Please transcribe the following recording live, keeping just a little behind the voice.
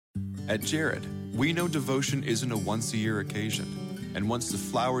At Jared, we know devotion isn't a once-a-year occasion, and once the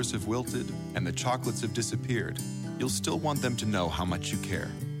flowers have wilted and the chocolates have disappeared, you'll still want them to know how much you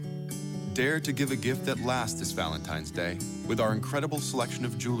care. Dare to give a gift that lasts this Valentine's Day with our incredible selection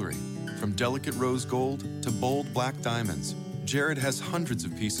of jewelry. From delicate rose gold to bold black diamonds, Jared has hundreds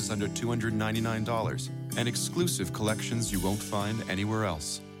of pieces under $299 and exclusive collections you won't find anywhere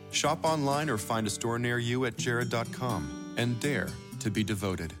else. Shop online or find a store near you at jared.com and dare to be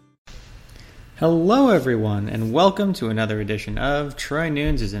devoted. Hello, everyone, and welcome to another edition of Troy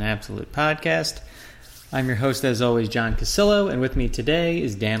Nunes is an Absolute Podcast. I'm your host, as always, John Casillo, and with me today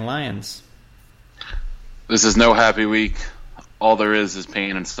is Dan Lyons. This is no happy week. All there is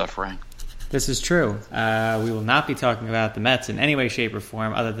pain and suffering. This is true. We will not be talking about the Mets in any way, shape, or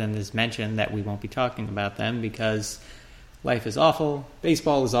form other than this mention that we won't be talking about them because life is awful,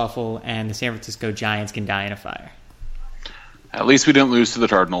 baseball is awful, and the San Francisco Giants can die in a fire. At least we didn't lose to the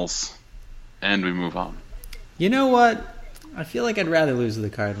Cardinals, and we move on. You know what? I feel like I'd rather lose to the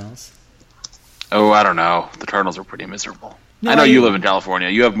Cardinals. Oh, I don't know. The Cardinals are pretty miserable. I know you live in California.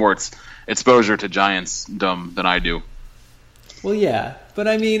 You have more exposure to Giants-dom than I do. Well, yeah. But,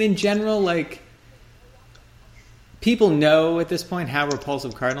 I mean, in general, like, people know at this point how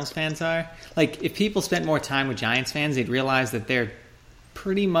repulsive Cardinals fans are. Like, if people spent more time with Giants fans, they'd realize that they're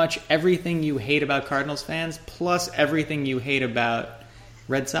pretty much everything you hate about Cardinals fans, plus everything you hate about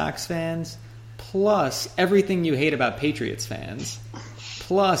Red Sox fans, plus everything you hate about Patriots fans,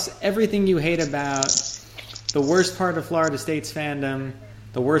 plus everything you hate about the worst part of Florida State's fandom,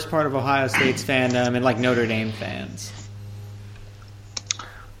 the worst part of Ohio State's fandom, and like Notre Dame fans.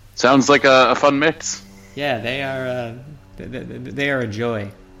 Sounds like a fun mix. Yeah, they are a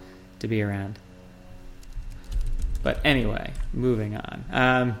joy to be around. But anyway, moving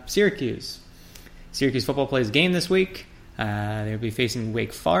on. Syracuse football plays a game this week. They'll be facing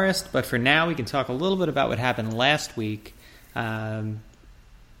Wake Forest, but for now we can talk a little bit about what happened last week. Dan,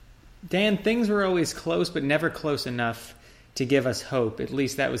 things were always close, but never close enough to give us hope. At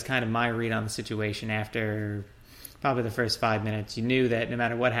least that was kind of my read on the situation after probably the first 5 minutes. You knew that no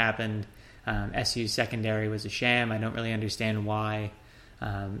matter what happened, SU's secondary was a sham. I don't really understand why.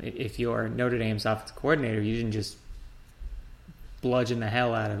 If you're Notre Dame's offensive coordinator, you didn't just bludgeon the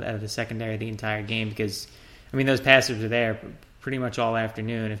hell out of the secondary the entire game because, I mean, those passes were there pretty much all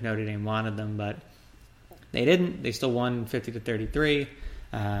afternoon if Notre Dame wanted them, but they didn't. They still won 50-33.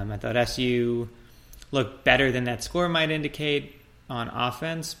 I thought SU looked better than that score might indicate on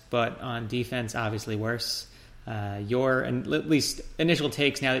offense, but on defense, obviously worse. Your at least initial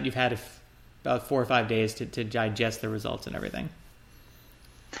takes now that you've had about 4 or 5 days to digest the results and everything.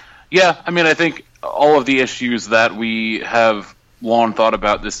 Yeah, I mean, I think all of the issues that we have long thought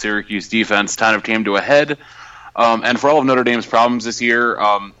about this Syracuse defense kind of came to a head. And for all of Notre Dame's problems this year,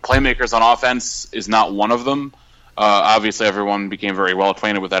 playmakers on offense is not one of them. Obviously, everyone became very well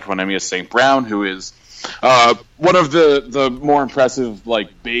acquainted with Equanimeous St. Brown, who is one of the more impressive,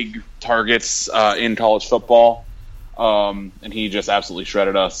 like, big targets in college football. And he just absolutely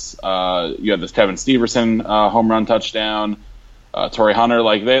shredded us. You had this Kevin Steverson home run touchdown. Torrey Hunter,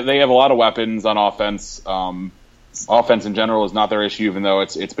 like they have a lot of weapons on offense. Offense in general is not their issue, even though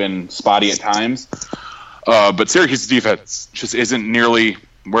it's been spotty at times. But Syracuse's defense just isn't nearly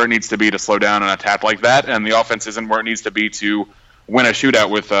where it needs to be to slow down an attack like that, and the offense isn't where it needs to be to win a shootout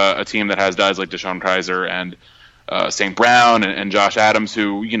with a team that has guys like Deshaun Kaiser and St. Brown and Josh Adams,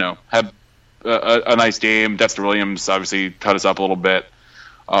 who had a nice game. Dexter Williams obviously cut us up a little bit.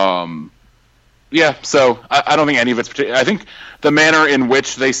 Yeah, so I don't think any of it's particular. I think the manner in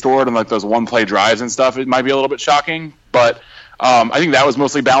which they scored and like those one-play drives and stuff, it might be a little bit shocking, but I think that was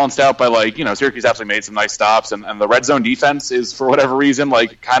mostly balanced out by Syracuse absolutely made some nice stops, and the red zone defense is for whatever reason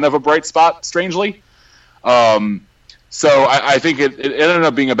like kind of a bright spot, strangely. So I think it ended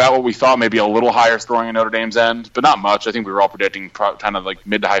up being about what we thought, maybe a little higher scoring in Notre Dame's end, but not much. I think we were all predicting kind of like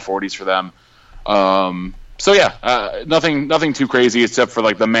mid to high 40s for them. So yeah, nothing too crazy except for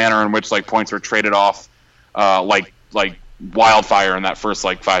like the manner in which like points were traded off, like wildfire in that first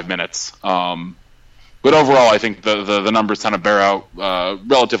like 5 minutes. But overall, I think the numbers kind of bear out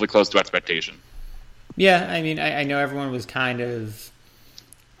relatively close to expectation. Yeah, I mean, I know everyone was kind of.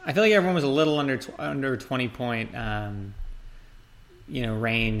 I feel like everyone was a little under 20-point,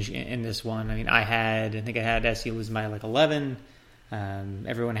 range in this one. I mean, I think I had SU losing by like 11.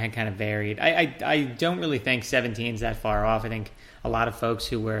 Everyone had kind of varied. I don't really think 17 is that far off. I think a lot of folks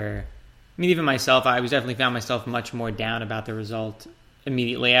who were, I mean, even myself, I was definitely found myself much more down about the result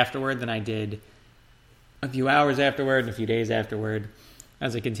immediately afterward than I did a few hours afterward and a few days afterward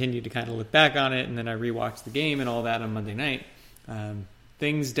as I continued to kind of look back on it, and then I rewatched the game and all that on Monday night.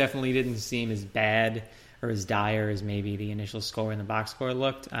 things definitely didn't seem as bad or as dire as maybe the initial score and the box score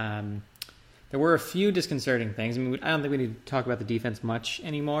looked. There were a few disconcerting things. I mean, I don't think we need to talk about the defense much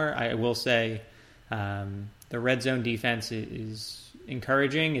anymore. I will say the red zone defense is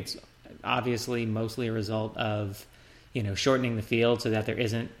encouraging. It's obviously mostly a result of, shortening the field so that there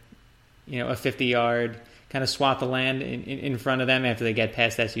isn't, a 50-yard kind of swath of land in front of them after they get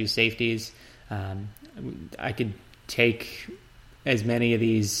past SU safeties. I could take as many of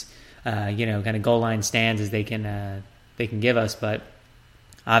these, kind of goal line stands as they can give us, but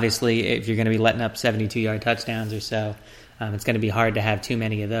obviously if you're going to be letting up 72-yard touchdowns or so, it's going to be hard to have too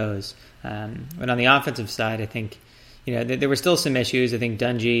many of those. But on the offensive side, I think, there were still some issues. I think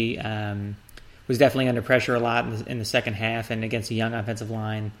Dungy was definitely under pressure a lot in the second half, and against a young offensive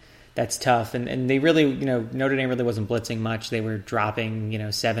line, that's tough. And they really, Notre Dame really wasn't blitzing much. They were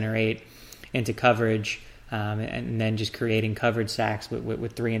dropping, 7 or 8 into coverage, and then just creating coverage sacks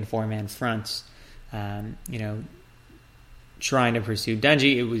with 3 and 4 man fronts. Trying to pursue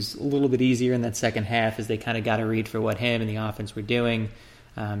Dungy, it was a little bit easier in that second half as they kind of got a read for what him and the offense were doing.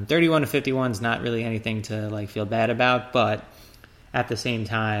 31-51 is not really anything to feel bad about, but at the same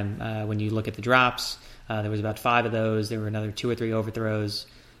time, when you look at the drops, there was about 5 of those. There were another 2 or 3 overthrows.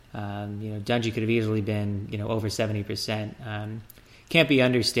 Dungy could have easily been, over 70%. Can't be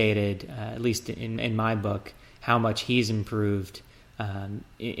understated, at least in my book, how much he's improved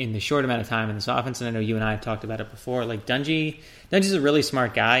in the short amount of time in this offense. And I know you and I have talked about it before. Dungy's a really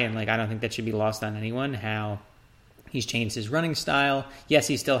smart guy, and I don't think that should be lost on anyone, how he's changed his running style. Yes,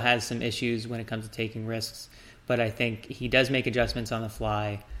 he still has some issues when it comes to taking risks, but I think he does make adjustments on the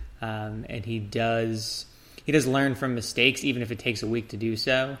fly, and he does learn from mistakes, even if it takes a week to do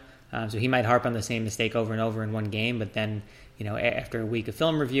so. So he might harp on the same mistake over and over in one game, but then, after a week of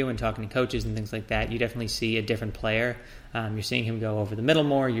film review and talking to coaches and things like that, you definitely see a different player. You're seeing him go over the middle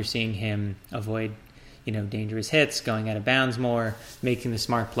more. You're seeing him avoid, dangerous hits, going out of bounds more, making the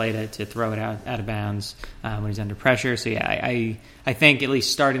smart play to throw it out of bounds when he's under pressure. So, yeah, I think at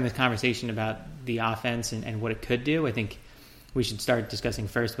least starting this conversation about the offense and what it could do, I think we should start discussing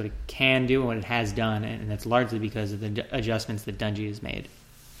first what it can do and what it has done, and that's largely because of the adjustments that Dungy has made.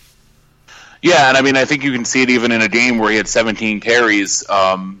 Yeah, and I think you can see it even in a game where he had 17 carries,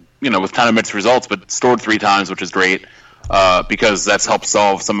 with kind of mixed results, but scored 3 times, which is great, because that's helped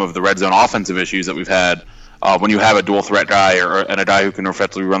solve some of the red zone offensive issues that we've had. When you have a dual threat guy and a guy who can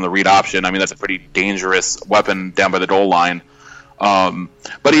effectively run the read option, that's a pretty dangerous weapon down by the goal line.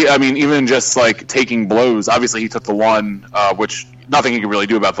 But even just taking blows, obviously he took the one, which nothing he could really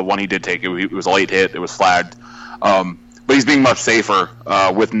do about the one he did take. It was a late hit. It was flagged. But he's being much safer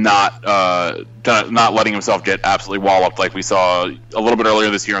with not letting himself get absolutely walloped like we saw a little bit earlier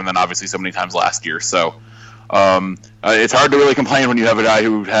this year and then obviously so many times last year. So it's hard to really complain when you have a guy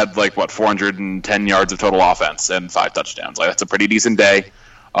who had 410 yards of total offense and 5 touchdowns. That's a pretty decent day.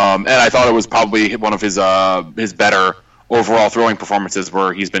 And I thought it was probably one of his better overall throwing performances,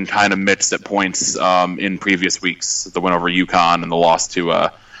 where he's been kind of mixed at points in previous weeks. The win over UConn and the loss to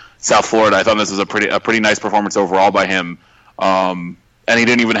South Florida. I thought this was a pretty nice performance overall by him. And he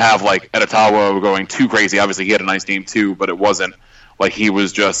didn't even have Editawo going too crazy. Obviously he had a nice game too, but it wasn't he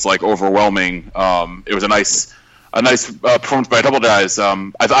was just overwhelming. It was a nice performance by a couple guys.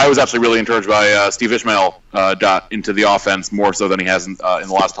 I was actually really encouraged by Steve Ishmael got into the offense more so than he has in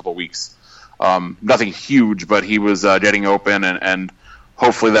the last couple of weeks. Nothing huge, but he was getting open, and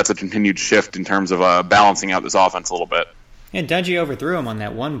hopefully that's a continued shift in terms of balancing out this offense a little bit. And Dungy overthrew him on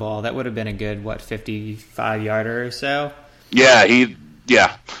that one ball. That would have been a good, 55-yarder or so? Yeah,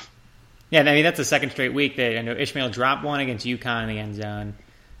 Yeah, that's the second straight week that I know Ishmael dropped one against UConn in the end zone.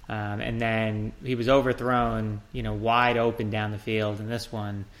 And then he was overthrown, wide open down the field in this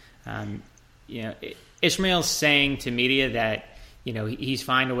one. Ishmael's saying to media that, he's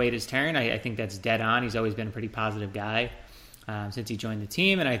fine to wait his turn. I think that's dead on. He's always been a pretty positive guy since he joined the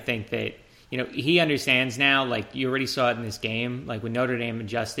team. And I think that, he understands now, you already saw it in this game, when Notre Dame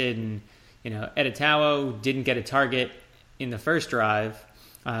adjusted and, Editawo didn't get a target in the first drive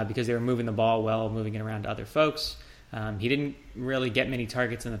because they were moving the ball well, moving it around to other folks. He didn't really get many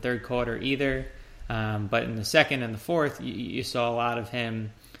targets in the third quarter either. But in the second and the fourth, you saw a lot of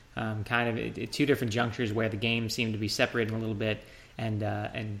him kind of at 2 different junctures where the game seemed to be separating a little bit, and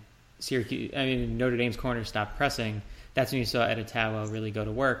Notre Dame's corner stopped pressing. That's when you saw Editawo really go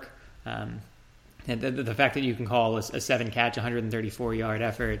to work. And the fact that you can call a 7-catch, 134-yard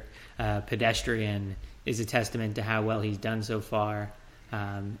effort pedestrian is a testament to how well he's done so far.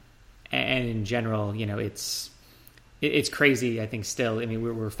 And in general, it's crazy. I think still,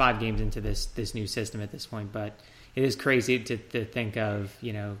 we're 5 games into this new system at this point, but it is crazy to think of,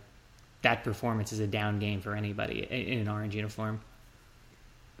 that performance as a down game for anybody in an orange uniform.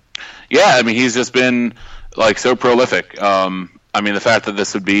 Yeah, I mean, he's just been like so prolific. I mean, the fact that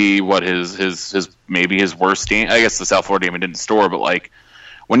this would be what his maybe his worst game. I guess the South Florida game it didn't store, but like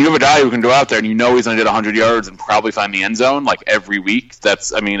when you have a guy who can go out there and he's going to get 100 yards and probably find the end zone like every week,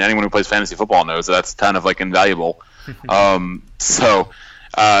 that's, I mean, anyone who plays fantasy football knows that's kind of like invaluable.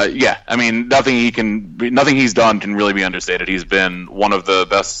 Yeah, I mean, nothing he's done can really be understated. He's been one of the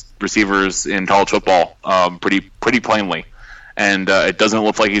best receivers in college football, pretty plainly, and it doesn't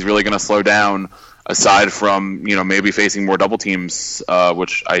look like he's really going to slow down. Aside from maybe facing more double teams,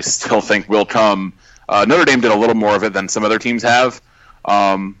 which I still think will come. Notre Dame did a little more of it than some other teams have,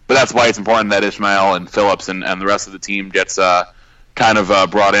 but that's why it's important that Ishmael and Phillips and the rest of the team gets kind of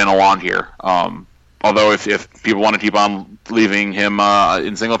brought in along here. Although if people want to keep on leaving him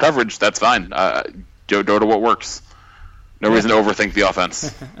in single coverage, that's fine. Go to what works. No reason to overthink the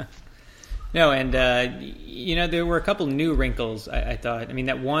offense. No, and there were a couple new wrinkles, I thought. I mean,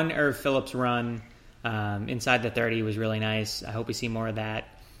 that one Irv Phillips run inside the 30 was really nice. I hope we see more of that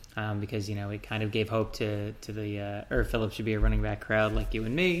because, it kind of gave hope to the Irv Phillips should be a running back crowd like you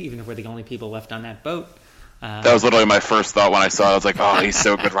and me, even if we're the only people left on that boat. That was literally my first thought when I saw it. I was like, oh, he's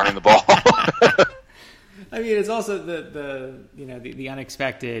so good running the ball. I mean, it's also the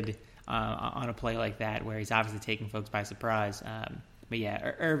unexpected on a play like that where he's obviously taking folks by surprise. But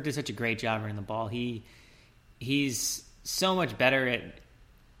yeah, Irv did such a great job running the ball. He's so much better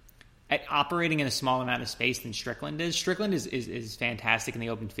at operating in a small amount of space than Strickland is. Strickland is fantastic in the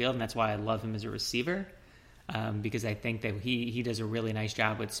open field, and that's why I love him as a receiver because I think that he does a really nice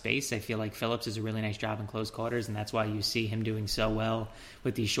job with space. I feel like Phillips does a really nice job in close quarters, and that's why you see him doing so well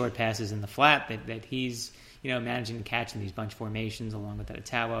with these short passes in the flat that he's managing to catch in these bunch formations along with that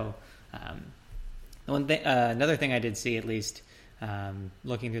Atawo. Another thing I did see, at least,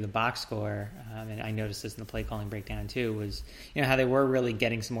 looking through the box score, and I noticed this in the play calling breakdown too, was how they were really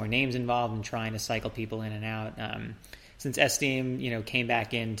getting some more names involved and trying to cycle people in and out. Since Esteem came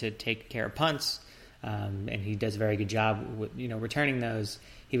back in to take care of punts, and he does a very good job with returning those,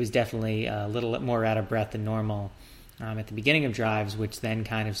 he was definitely a little more out of breath than normal at the beginning of drives, which then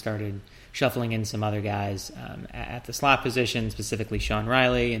kind of started shuffling in some other guys at the slot position, specifically Sean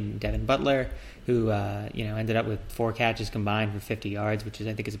Riley and Devin Butler, who ended up with 4 catches combined for 50 yards, which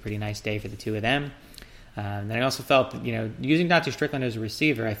I think is a pretty nice day for the two of them. Then I also felt that, using Dr. Strickland as a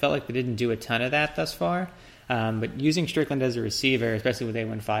receiver, I felt like they didn't do a ton of that thus far. But using Strickland as a receiver, especially when they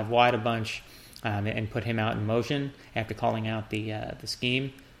went 5 wide a bunch and put him out in motion after calling out the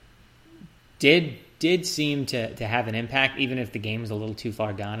scheme, did seem to have an impact, even if the game was a little too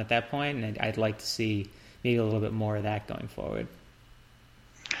far gone at that point. And I'd like to see maybe a little bit more of that going forward.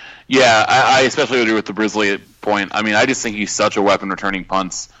 Yeah, I especially agree with the Brisley point. I mean, I just think he's such a weapon returning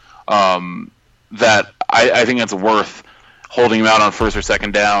punts that I think it's worth holding him out on first or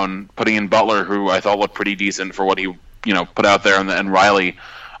second down, putting in Butler, who I thought looked pretty decent for what he put out there, and Riley.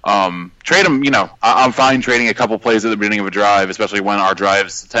 Trade him, I'm fine trading a couple plays at the beginning of a drive, especially when our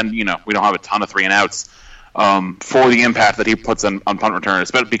drives tend, we don't have a ton of 3 and outs, for the impact that he puts on punt return.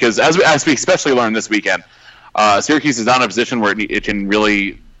 Because as we especially learned this weekend, Syracuse is not in a position where it can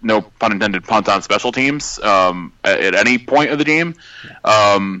really, no pun intended, punt on special teams at any point of the game.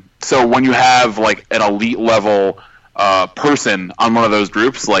 So when you have like an elite level person on one of those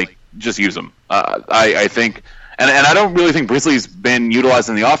groups, like just use them. I think. And I don't really think Brisley's been utilized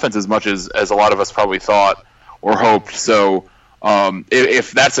in the offense as much as a lot of us probably thought or hoped. So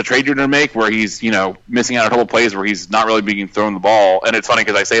if that's a trade you're going to make where he's, missing out a couple plays where he's not really being thrown the ball, and it's funny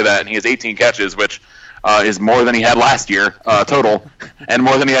because I say that, and he has 18 catches, which is more than he had last year total, and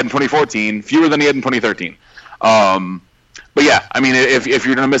more than he had in 2014, fewer than he had in 2013. But yeah, I mean, if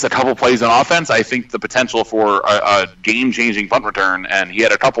you're going to miss a couple plays on offense, I think the potential for a game-changing punt return, and he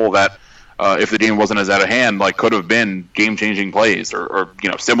had a couple that, if the game wasn't as out of hand, like could have been game-changing plays or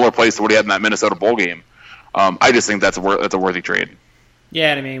similar plays to what he had in that Minnesota bowl game. I just think that's a worthy trade.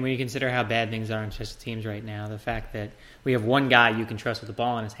 Yeah, I mean, when you consider how bad things are in special teams right now, the fact that we have one guy you can trust with the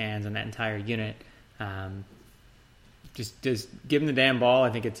ball in his hands in that entire unit, just give him the damn ball. I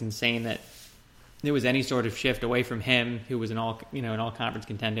think it's insane that there was any sort of shift away from him, who was an all-conference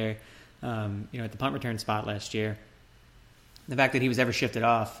contender, at the punt return spot last year. The fact that he was ever shifted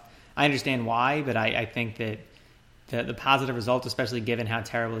off, I understand why, but I think that the positive result, especially given how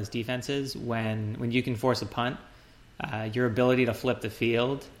terrible his defense is, when you can force a punt, your ability to flip the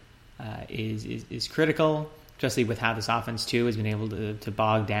field is critical, especially with how this offense too has been able to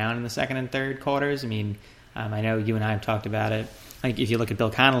bog down in the second and third quarters. I mean, I know you and I have talked about it. Like if you look at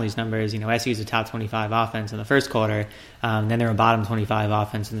Bill Connolly's numbers, SU's a top 25 offense in the first quarter, then they're a bottom 25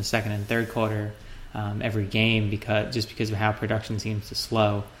 offense in the second and third quarter every game because of how production seems to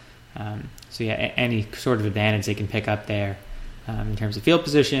slow. Any sort of advantage they can pick up there in terms of field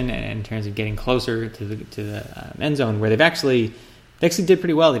position and in terms of getting closer to the end zone, where they actually did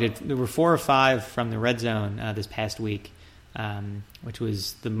pretty well. They were 4 or 5 from the red zone this past week, which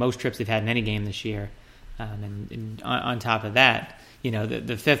was the most trips they've had in any game this year. And on top of that,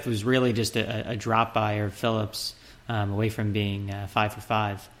 the fifth was really just a drop by of Phillips away from being 5 for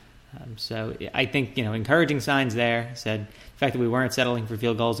 5. So I think, encouraging signs there. Said the fact that we weren't settling for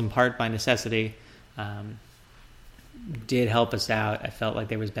field goals in part by necessity did help us out. I felt like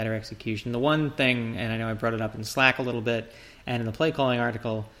there was better execution. The one thing, and I know I brought it up in Slack a little bit and in the play calling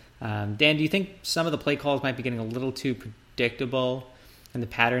article, Dan, do you think some of the play calls might be getting a little too predictable and the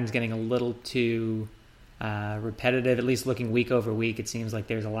pattern's getting a little too repetitive? At least looking week over week, it seems like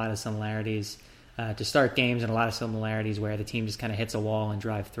there's a lot of similarities to start games and a lot of similarities where the team just kind of hits a wall and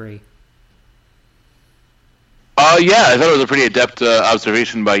drive 3. Yeah, I thought it was a pretty adept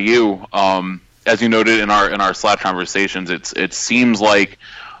observation by you. As you noted in our Slack conversations, it seems like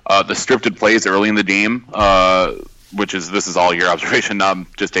the scripted plays early in the game, this is all your observation. I'm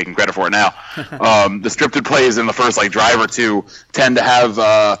just taking credit for it now. The scripted plays in the first drive or two tend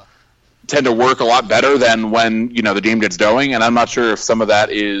to work a lot better than when the game gets going, and I'm not sure if some of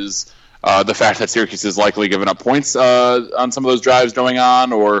that is the fact that Syracuse is likely giving up points on some of those drives going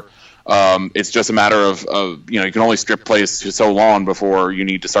on, or it's just a matter of you can only strip plays for so long before you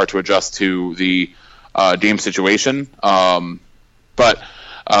need to start to adjust to the game situation. But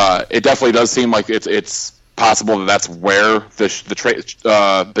it definitely does seem like it's possible that that's where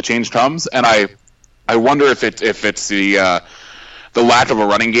the change comes, and I wonder if it's the lack of a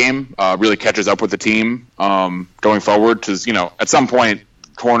running game really catches up with the team going forward, because at some point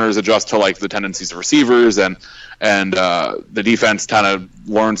corners adjust to the tendencies of receivers, and the defense kind of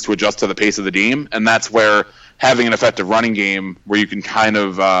learns to adjust to the pace of the game, and that's where having an effective running game where you can kind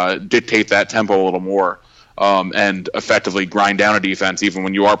of dictate that tempo a little more and effectively grind down a defense even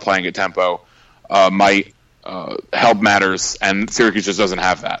when you are playing at tempo might help matters, and Syracuse just doesn't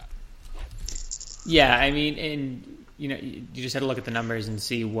have that. Yeah, I mean, and you just had to look at the numbers and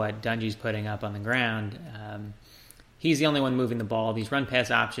see what Dungy's putting up on the ground. He's the only one moving the ball. These run-pass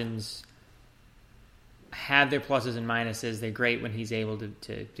options have their pluses and minuses. They're great when he's able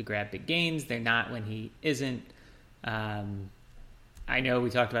to grab big gains. They're not when he isn't. I know we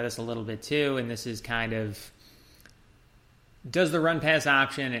talked about this a little bit too, and this is kind of, does the run-pass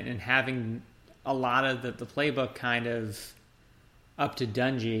option and having a lot of the playbook kind of up to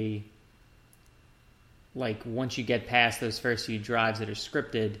Dungy, once you get past those first few drives that are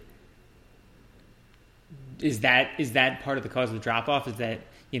scripted, is that part of the cause of the drop-off? Is that,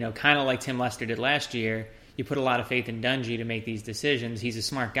 kind of like Tim Lester did last year, you put a lot of faith in Dungy to make these decisions. He's a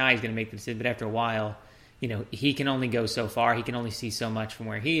smart guy. He's going to make the decision. But after a while, he can only go so far. He can only see so much from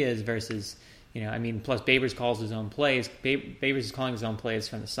where he is versus, plus Babers calls his own plays. Babers is calling his own plays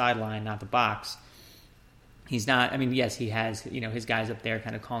from the sideline, not the box. He's not, yes, he has, his guys up there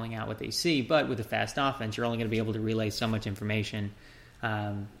kind of calling out what they see, but with a fast offense, you're only going to be able to relay so much information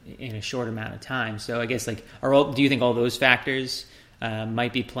in a short amount of time. So I guess, do you think all those factors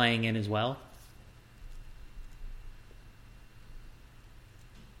might be playing in as well?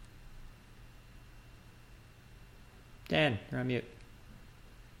 Dan, you're on mute.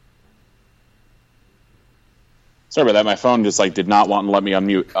 Sorry about that. My phone just did not want to let me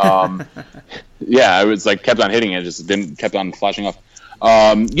unmute. Yeah, I was kept on hitting it, just kept on flashing off.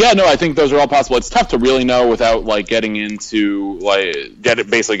 I think those are all possible. It's tough to really know without getting into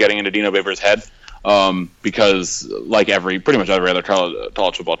basically getting into Dino Babers' head, because pretty much every other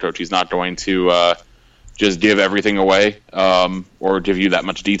college football coach, he's not going to just give everything away or give you that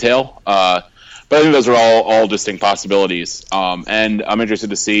much detail. But I think those are all distinct possibilities, and I'm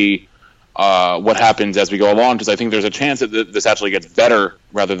interested to see what happens as we go along, because I think there's a chance that this actually gets better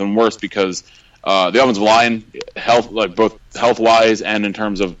rather than worse, because the offensive line, both health-wise and in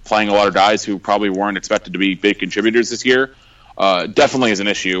terms of playing a lot of guys who probably weren't expected to be big contributors this year, definitely is an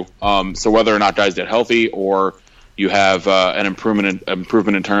issue. So whether or not guys get healthy, or you have an improvement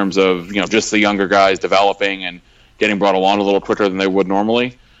in terms of just the younger guys developing and getting brought along a little quicker than they would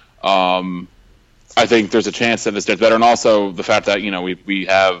normally, I think there's a chance that this gets better, and also the fact that we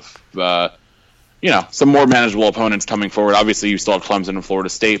have some more manageable opponents coming forward. Obviously, you still have Clemson and Florida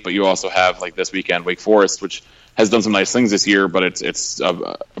State, but you also have this weekend Wake Forest, which has done some nice things this year, but it's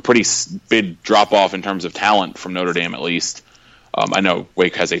a pretty big drop off in terms of talent from Notre Dame, at least. I know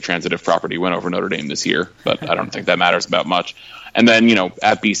Wake has a transitive property win over Notre Dame this year, but I don't think that matters about much. And then,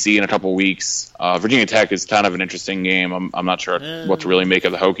 at BC in a couple weeks, Virginia Tech is kind of an interesting game. I'm not sure what to really make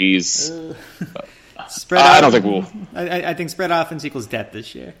of the Hokies. I don't think we'll. I think spread offense equals depth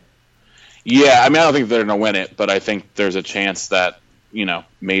this year. Yeah, I mean, I don't think they're going to win it, but I think there's a chance that,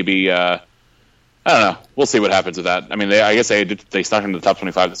 maybe, I don't know. We'll see what happens with that. I mean, I guess they snuck into the top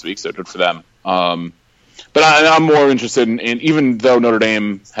 25 this week, so good for them. But I'm more interested in, even though Notre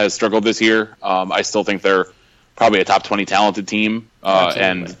Dame has struggled this year, I still think they're probably a top 20 talented team.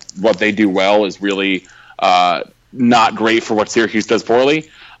 And what they do well is really not great for what Syracuse does poorly.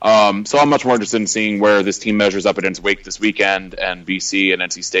 So I'm much more interested in seeing where this team measures up against Wake this weekend and BC and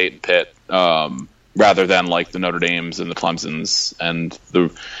NC State and Pitt, rather than like the Notre Dames and the Clemsons and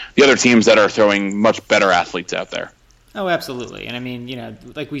the other teams that are throwing much better athletes out there. Oh, absolutely. And I mean,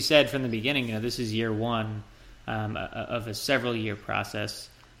 like we said from the beginning, this is year one of a several-year process.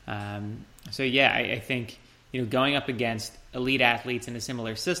 So, yeah, I think, going up against elite athletes in a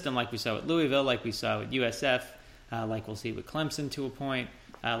similar system like we saw at Louisville, like we saw at USF, like we'll see with Clemson to a point,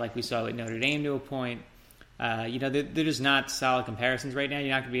 like we saw at Notre Dame to a point. They're just not solid comparisons right now. You're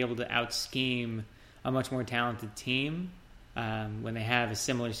not going to be able to out-scheme a much more talented team when they have a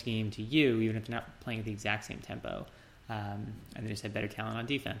similar scheme to you, even if they're not playing at the exact same tempo. And they just have better talent on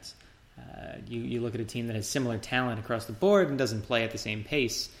defense. You look at a team that has similar talent across the board and doesn't play at the same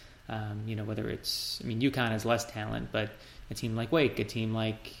pace. Whether it's, UConn has less talent, but a team like Wake, a team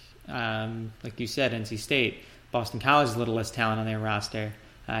like you said, NC State, Boston College has a little less talent on their roster.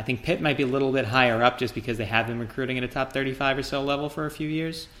 I think Pitt might be a little bit higher up just because they have been recruiting at a top 35 or so level for a few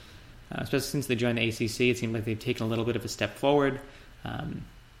years. Especially since they joined the ACC, it seemed like they've taken a little bit of a step forward.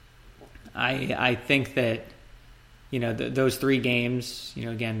 I think that those three games,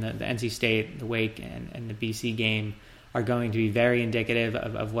 again, the NC State, the Wake, and the BC game are going to be very indicative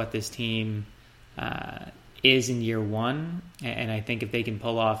of what this team is in year one. And I think if they can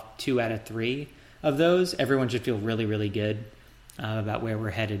pull off 2 out of 3 of those, everyone should feel really, really good about where we're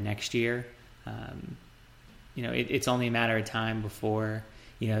headed next year. It's only a matter of time before,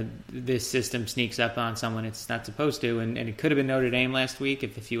 this system sneaks up on someone it's not supposed to. And it could have been Notre Dame last week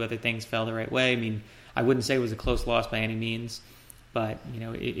if a few other things fell the right way. I wouldn't say it was a close loss by any means, but,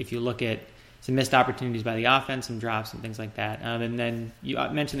 if you look at some missed opportunities by the offense, some drops and things like that. And then you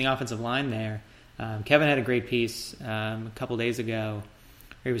mentioned the offensive line there. Kevin had a great piece a couple days ago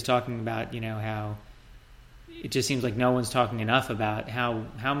where he was talking about, how it just seems like no one's talking enough about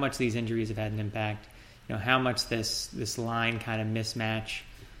how much these injuries have had an impact, how much this line kind of mismatch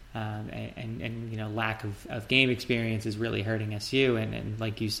and lack of game experience is really hurting SU. And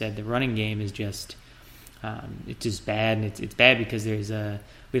like you said, the running game is just it's just bad, and it's bad because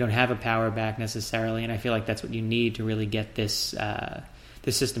we don't have a power back necessarily, and I feel like that's what you need to really get this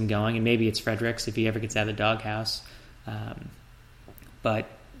system going. And maybe it's Fredericks if he ever gets out of the doghouse, but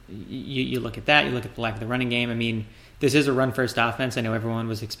you look at that, you look at the lack of the running game. This is a run-first offense. I know everyone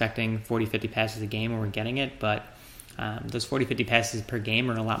was expecting 40-50 passes a game, and we're getting it, but those 40-50 passes per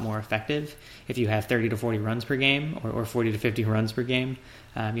game are a lot more effective if you have 30 to 40 runs per game or 40 to 50 runs per game.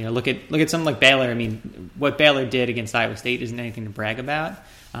 Look at something like Baylor. What Baylor did against Iowa State isn't anything to brag about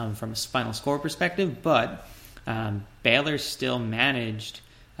from a final score perspective, but Baylor still managed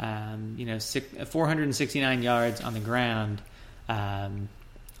 469 yards on the ground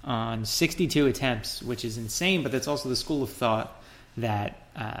on 62 attempts, which is insane, but that's also the school of thought that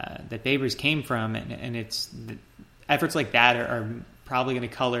Babers came from, and it's efforts like that are probably going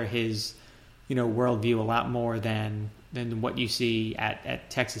to color his worldview a lot more than what you see at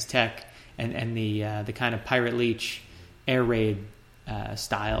Texas Tech and the kind of Pirate Leach air raid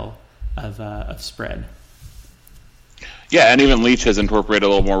style of spread. Yeah, and even Leach has incorporated a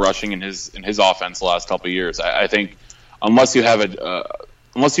little more rushing in his offense the last couple of years. I think unless you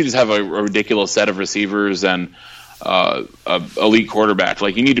just have a ridiculous set of receivers and a elite quarterback,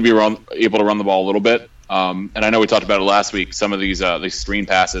 like you need to be able to run the ball a little bit. And I know we talked about it last week. Some of these screen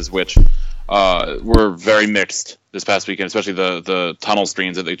passes, which were very mixed this past weekend, especially the tunnel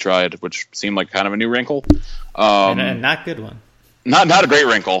screens that they tried, which seemed like kind of a new wrinkle. And a not good one. Not a great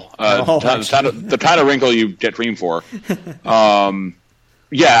wrinkle. The kind of wrinkle you get cream for.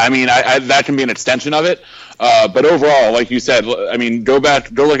 Yeah, that can be an extension of it. But overall, like you said, go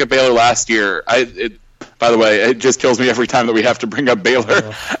look at Baylor last year. By the way, it just kills me every time that we have to bring up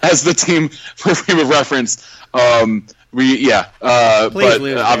Baylor as the team for frame of reference. Please lose,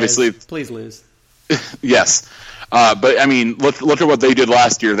 obviously, guys. Please lose. Yes. But look at what they did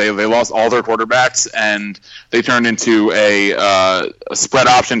last year. They lost all their quarterbacks, and they turned into a spread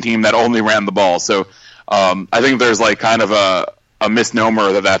option team that only ran the ball. So I think there's like kind of a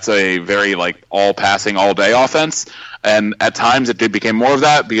misnomer that that's a very like all passing all day offense. And at times it became more of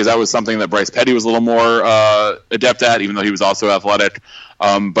that because that was something that Bryce Petty was a little more adept at, even though he was also athletic.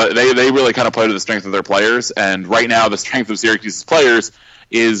 But they really kind of play to the strength of their players. And right now the strength of Syracuse's players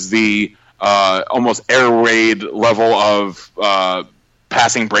is the almost air raid level of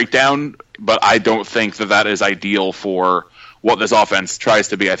passing breakdown. But I don't think that is ideal for what this offense tries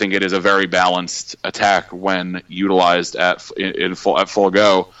to be. I think it is a very balanced attack when utilized at full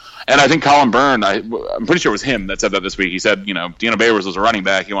go. And I think Colin Byrne, I'm pretty sure it was him that said that this week. He said, Dino Babers was a running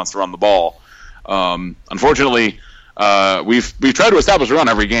back. He wants to run the ball. Unfortunately, we've tried to establish a run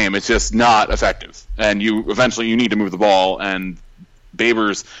every game. It's just not effective. And you need to move the ball. And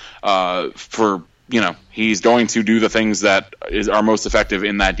Babers, he's going to do the things that are most effective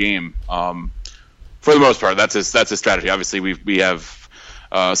in that game. For the most part, that's his strategy. Obviously, we have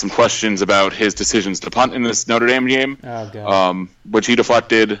some questions about his decisions to punt in this Notre Dame game, which he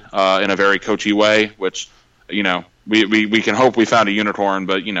deflected in a very coachy way, which, we can hope we found a unicorn,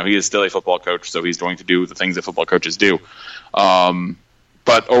 but, he is still a football coach, so he's going to do the things that football coaches do.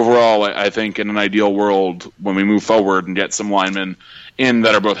 But overall, I think in an ideal world, when we move forward and get some linemen in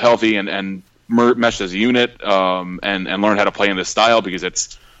that are both healthy and mesh as a unit and learn how to play in this style, because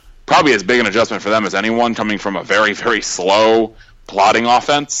it's probably as big an adjustment for them as anyone coming from a very, very slow plotting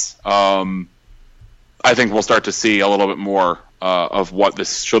offense. I think we'll start to see a little bit more of what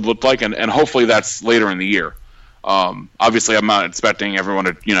this should look like, and hopefully that's later in the year. Obviously, I'm not expecting everyone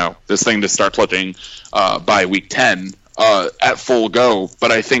to, this thing to start clicking by week 10 at full go,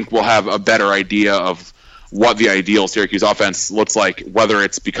 but I think we'll have a better idea of what the ideal Syracuse offense looks like, whether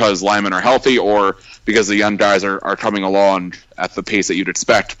it's because linemen are healthy or because the young guys are coming along at the pace that you'd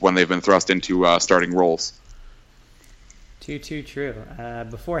expect when they've been thrust into starting roles. Too true.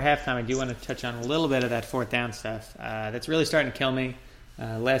 Before halftime, I do want to touch on a little bit of that fourth down stuff. That's really starting to kill me.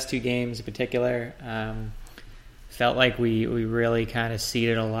 Last two games in particular, felt like we really kind of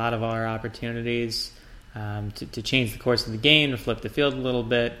ceded a lot of our opportunities to change the course of the game, to flip the field a little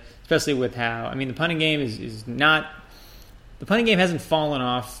bit, especially with how, the punting game is not... The punting game hasn't fallen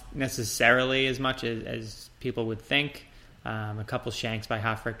off necessarily as much as people would think. A couple shanks by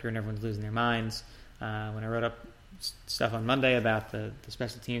Hofrichter and everyone's losing their minds. When I wrote up stuff on Monday about the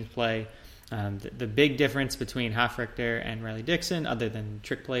special teams play, the big difference between Hofrichter and Riley Dixon, other than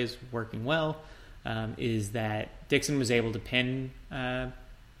trick plays working well, is that Dixon was able to pin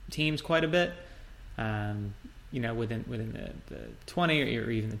teams quite a bit. Within the 20 or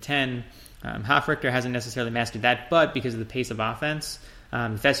even the 10. Hofrichter hasn't necessarily mastered that, but because of the pace of offense,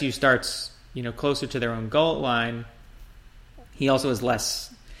 if SU starts, closer to their own goal line, he also is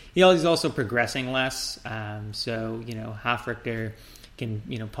less. He's also progressing less. So Hofrichter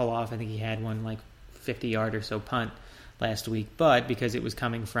can pull off. I think he had one like 50-yard or so punt last week, but because it was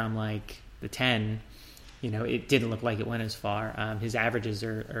coming from like the 10, it didn't look like it went as far. His averages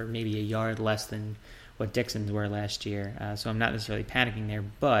are maybe a yard less than what Dixon's were last year. So I'm not necessarily panicking there,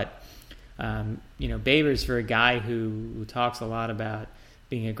 but Babers, for a guy who talks a lot about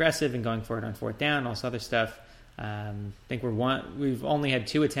being aggressive and going for it on fourth down and all this other stuff, I think we've only had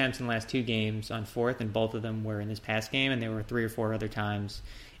 2 attempts in the last 2 games on fourth, and both of them were in this past game, and there were 3 or 4 other times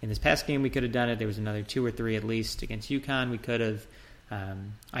in this past game we could have done it. There was another 2 or 3 at least against UConn we could have.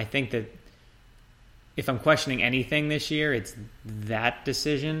 I think that if I'm questioning anything this year, it's that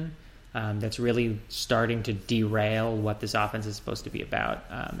decision that's really starting to derail what this offense is supposed to be about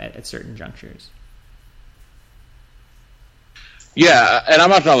at certain junctures. Yeah, and I'm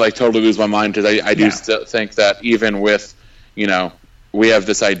not going to totally lose my mind, because I do still think that even with, we have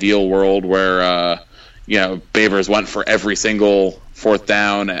this ideal world where, Babers went for every single fourth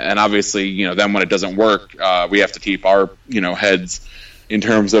down, and obviously, then when it doesn't work, we have to keep our, heads in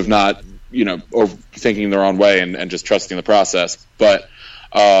terms of not, overthinking the wrong way and just trusting the process. But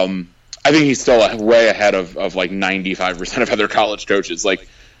I think he's still way ahead of 95% of other college coaches.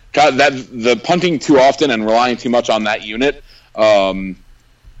 The punting too often and relying too much on that unit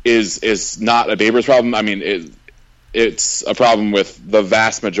is not a Babers problem. It's a problem with the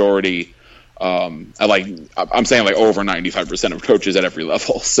vast majority. I'm saying over 95% of coaches at every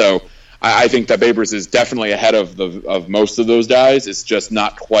level. So I think that Babers is definitely ahead of most of those guys. It's just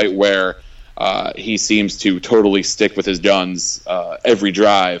not quite where he seems to totally stick with his guns every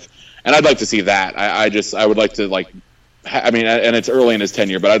drive. And I'd like to see that. I would like to and it's early in his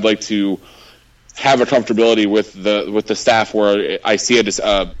tenure, but I'd like to have a comfortability with the staff where I see a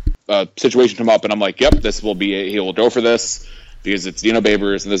situation come up and I'm like, yep, he will go for this because it's Dino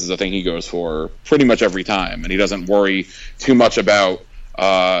Babers and this is the thing he goes for pretty much every time, and he doesn't worry too much about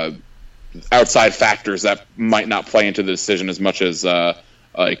outside factors that might not play into the decision as much as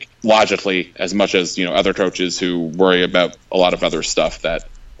like logically, as much as other coaches who worry about a lot of other stuff that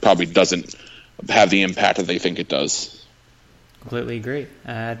probably doesn't have the impact that they think it does. Completely agree.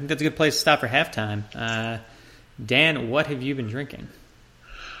 I think that's a good place to stop for halftime. Dan, what have you been drinking?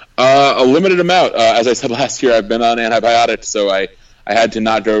 A limited amount. As I said last year, I've been on antibiotics, so I had to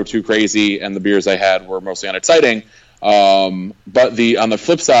not go too crazy, and the beers I had were mostly unexciting. But on the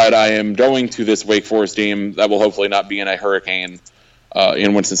flip side, I am going to this Wake Forest game that will hopefully not be in a hurricane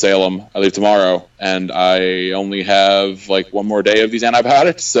in Winston-Salem. I leave tomorrow, and I only have like one more day of these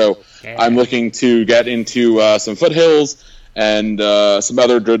antibiotics, so I'm looking to get into some foothills and some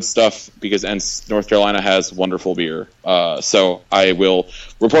other good stuff because North Carolina has wonderful beer. So I will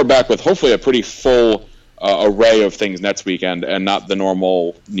report back with hopefully a pretty full array of things next weekend and not the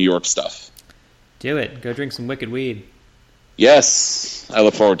normal New York stuff. Do it. Go drink some Wicked Weed. Yes, I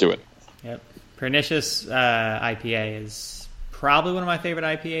look forward to it. Yep. Pernicious IPA is probably one of my favorite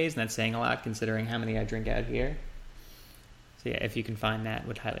IPAs, and that's saying a lot considering how many I drink out here. So yeah, if you can find that,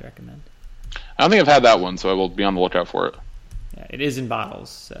 would highly recommend. I don't think I've had that one, so I will be on the lookout for it. Yeah, it is in bottles,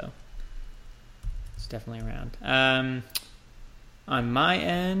 so it's definitely around. On my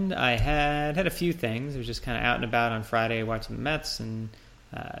end, I had a few things. I was just kind of out and about on Friday watching the Mets, and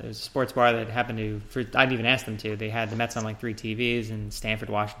there's a sports bar that happened to, I didn't even ask them to, they had the Mets on like 3 TVs and Stanford,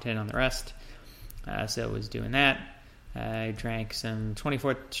 Washington on the rest. So I was doing that. I drank some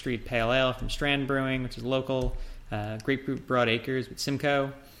 24th Street Pale Ale from Strand Brewing, which is local. Grapefruit Broad Acres with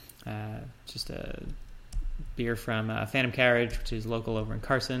Simcoe. Just a beer from Phantom Carriage, which is local over in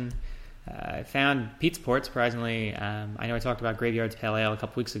Carson. I found Pizza Port, surprisingly. I know I talked about Graveyard's Pale Ale a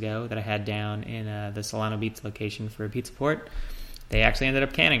couple weeks ago that I had down in the Solano Beach location for Pizza Port. They actually ended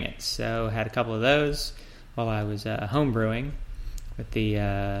up canning it, so I had a couple of those while I was home brewing with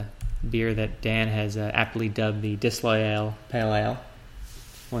the beer that Dan has aptly dubbed the Disloyal Pale Ale.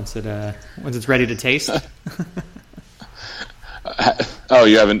 Once it's ready to taste. Oh,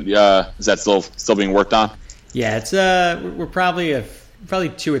 you haven't? Is that still being worked on? Yeah, it's we're probably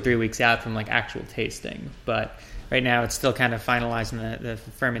 2 or 3 weeks out from like actual tasting, but right now it's still kind of finalizing the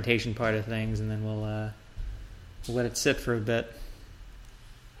fermentation part of things, and then we'll let it sit for a bit.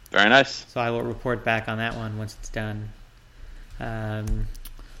 Very nice. So I will report back on that one once it's done.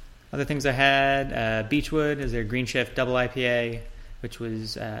 Other things I had, Beechwood is their Green Shift Double IPA, which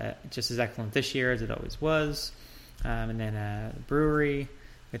was just as excellent this year as it always was. And then the brewery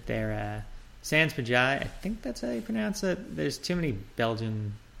with their Sans Pajai. I think that's how you pronounce it. There's too many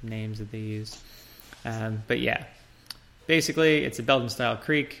Belgian names that they use. But yeah, basically it's a Belgian-style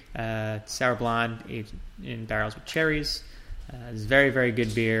creek. Sour blonde aged in barrels with cherries. It's very, very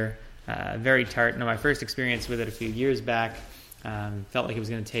good beer. Very tart. Now, my first experience with it a few years back felt like it was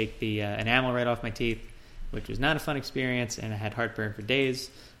going to take the enamel right off my teeth, which was not a fun experience, and I had heartburn for days.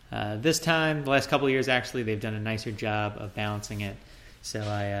 This time, the last couple of years, actually, they've done a nicer job of balancing it. So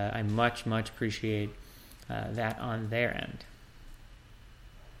I much, much appreciate that on their end.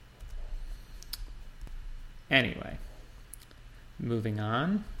 Anyway, moving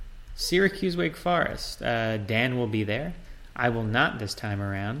on. Syracuse Wake Forest. Dan will be there. I will not this time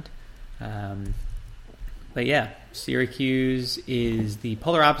around. But yeah, Syracuse is the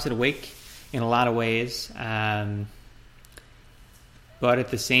polar opposite of Wake in a lot of ways. But at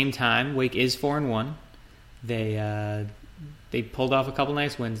the same time, Wake is 4-1. They pulled off a couple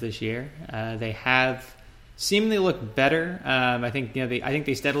nice wins this year. They have seemingly looked better. I think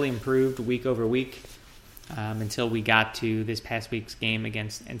they steadily improved week over week until we got to this past week's game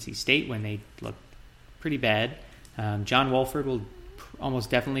against NC State when they looked pretty bad. John Wolford will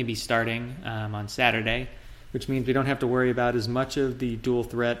almost definitely be starting on Saturday, which means we don't have to worry about as much of the dual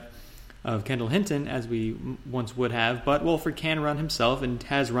threat of Kendall Hinton as we once would have, but Wolford can run himself and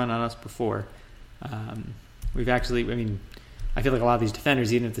has run on us before. I feel like a lot of these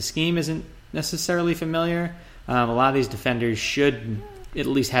defenders, even if the scheme isn't necessarily familiar, a lot of these defenders should at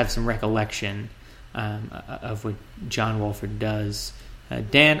least have some recollection of what John Wolford does.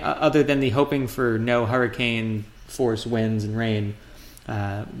 Dan, other than the hoping for no hurricane force winds and rain,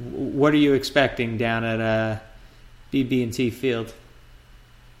 what are you expecting down at BB&T Field?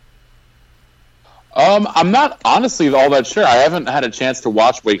 I'm not honestly all that sure. I haven't had a chance to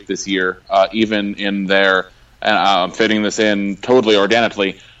watch Wake this year, even in their, and I'm fitting this in totally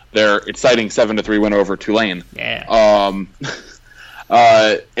organically, their exciting 7-3 win over Tulane. Yeah.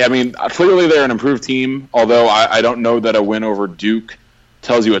 Clearly they're an improved team, although I don't know that a win over Duke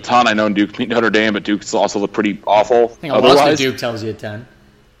tells you a ton. I know Duke beat Notre Dame, but Duke's also looked pretty awful. I think a loss to Duke tells you a ton.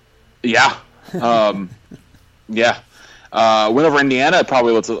 Yeah. Yeah. Win over Indiana, it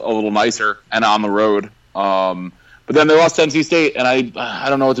probably looks a little nicer and on the road. But then they lost to NC State, and I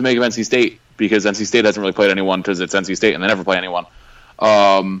don't know what to make of NC State because NC State hasn't really played anyone because it's NC State and they never play anyone.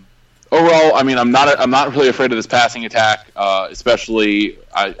 Overall, I mean, I'm not really afraid of this passing attack, especially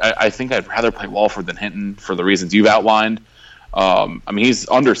I think I'd rather play Walford than Hinton for the reasons you've outlined. I mean, he's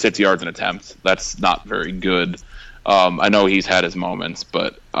under 6 yards an attempt. That's not very good. I know he's had his moments,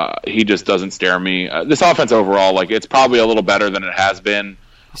 but he just doesn't scare me. This offense overall, like, it's probably a little better than it has been.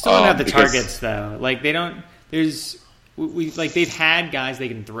 You still don't have the targets, though. Like, they don't. Like, they've had guys they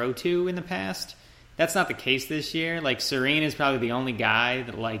can throw to in the past. That's not the case this year. Like, Serene is probably the only guy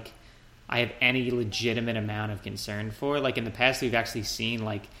that, like, I have any legitimate amount of concern for. Like, in the past, we've actually seen,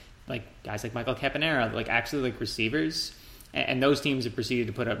 like guys like Michael Caponera, like, actually, like, receivers. And those teams have proceeded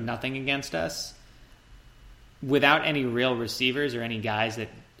to put up nothing against us. Without any real receivers or any guys that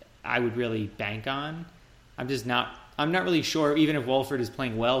I would really bank on, I'm not really sure, even if Wolford is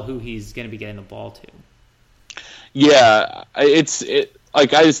playing well, who he's going to be getting the ball to. Yeah, I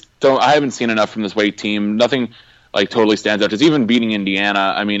haven't seen enough from this Wake team. Nothing like totally stands out. Just even beating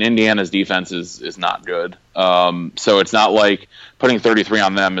Indiana. I mean, Indiana's defense is not good. So it's not like putting 33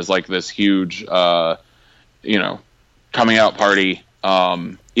 on them is like this huge, coming out party.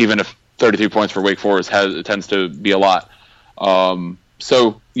 Even if 33 points for Wake Forest tends to be a lot.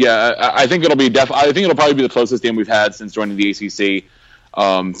 So yeah, I think it'll be I think it'll probably be the closest game we've had since joining the ACC.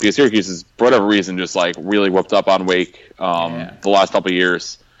 Because Syracuse has, for whatever reason, just like really whooped up on Wake the last couple of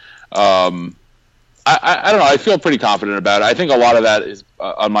years. I don't know. I feel pretty confident about it. I think a lot of that is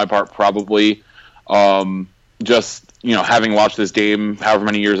on my part probably just having watched this game however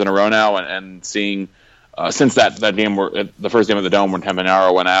many years in a row now and seeing since that game the first game of the Dome when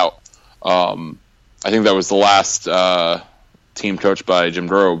Campanaro went out. I think that was the last team coached by Jim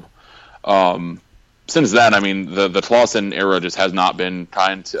Drobe. Since then, I mean, the Clawson era just has not been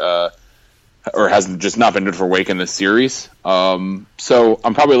kind to, or has just not been good for Wake in this series. So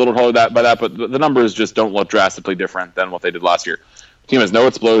I'm probably a little taller by that, but the numbers just don't look drastically different than what they did last year. The team has no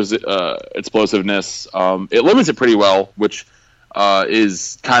explosiveness. It limits it pretty well, which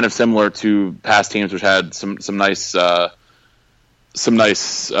is kind of similar to past teams, which had some nice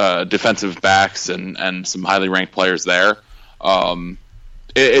defensive backs and some highly ranked players there.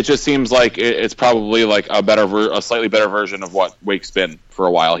 It just seems like it's probably like a slightly better version of what Wake's been for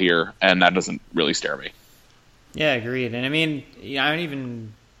a while here, and that doesn't really scare me. Yeah, agreed. And I mean, I don't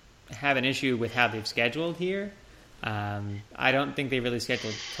even have an issue with how they've scheduled here. I don't think they really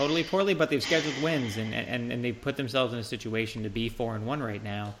scheduled totally poorly, but they've scheduled wins, and they've put themselves in a situation to be 4-1 right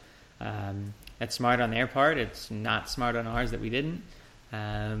now. That's smart on their part. It's not smart on ours that we didn't.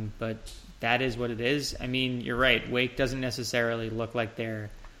 But that is what it is. I mean, you're right. Wake doesn't necessarily look like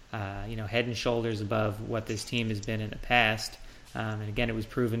they're, head and shoulders above what this team has been in the past. And again, it was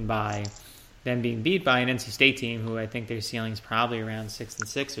proven by them being beat by an NC State team who I think their ceiling's probably around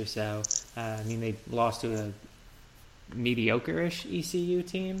 6-6 or so. I mean, they lost to a mediocre-ish ECU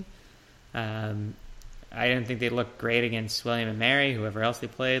team. I didn't think they looked great against William & Mary, whoever else they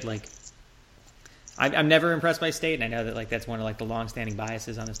played. Like, I'm never impressed by State, and I know that that's one of the long-standing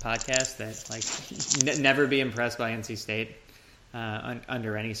biases on this podcast that never be impressed by NC State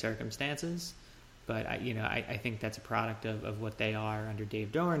under any circumstances. But I think that's a product of what they are under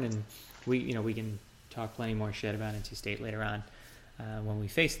Dave Dorn, and we can talk plenty more shit about NC State later on when we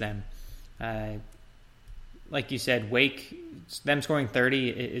face them. Like you said, Wake, them scoring 30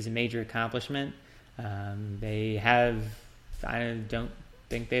 is a major accomplishment. They have, I don't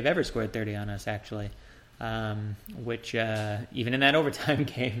think they've ever scored 30 on us, actually, which even in that overtime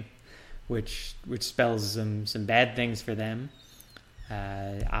game, which spells some bad things for them.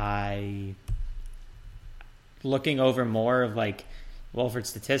 Looking over more of Wolford's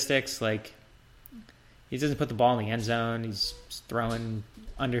statistics, he doesn't put the ball in the end zone. He's throwing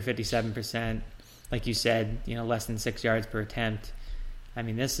under 57%. Like you said, less than 6 yards per attempt. I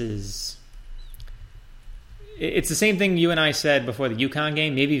mean, it's the same thing you and I said before the UConn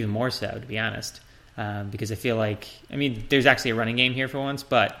game, maybe even more so, to be honest, because I feel there's actually a running game here for once,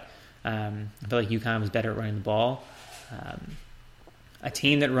 but I feel like UConn was better at running the ball. A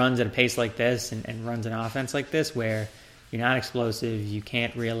team that runs at a pace like this and runs an offense like this where you're not explosive, you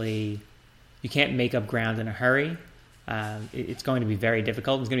can't make up ground in a hurry. It's going to be very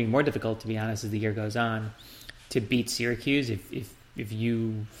difficult. It's going to be more difficult, to be honest, as the year goes on, to beat Syracuse if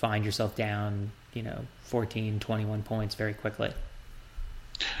you find yourself down, 14, 21 points very quickly.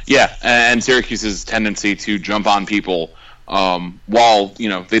 Yeah, and Syracuse's tendency to jump on people while,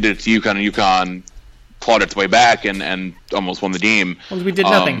 they did it to UConn, and UConn clawed its way back and almost won the game. Well, we did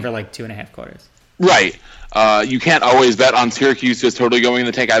nothing for 2.5 quarters. Right. You can't always bet on Syracuse just totally going in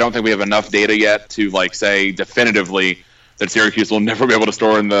the tank. I don't think we have enough data yet to say definitively that Syracuse will never be able to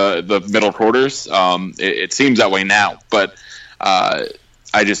score in the middle quarters. It seems that way now, but I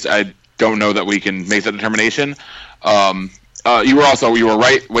don't know that we can make that determination. You were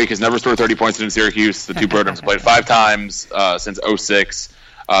right. Wake has never scored 30 points in Syracuse. The two programs have played 5 times since 2006.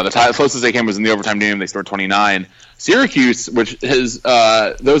 The closest they came was in the overtime game. They scored 29. Syracuse, which is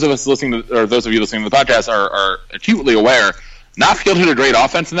those of you listening to the podcast are acutely aware, not fielded a great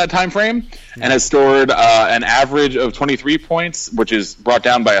offense in that time frame, and has scored an average of 23 points, which is brought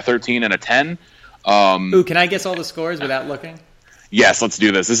down by a 13 and a 10. Can I guess all the scores without looking? Yes, let's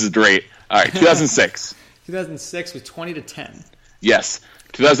do this. This is great. All right, 2006. 2006 was 20-10. Yes.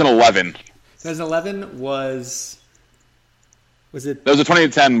 2011. 2011 was it? That was a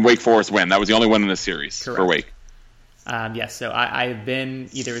 20-10 Wake Forest win. That was the only win in this series for Wake. Yes, so I've been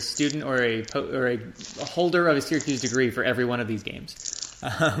either a student or a holder of a Syracuse degree for every one of these games.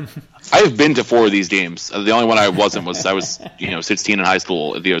 I have been to 4 of these games. The only one I wasn't was I was 16 in high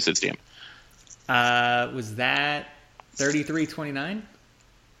school at the 06 team. Was that 33-29?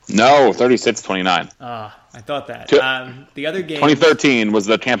 No, 36-29. I thought that. The other game, 2013 was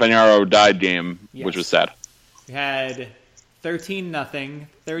the Campagnaro died game, which was sad. We had 13-0,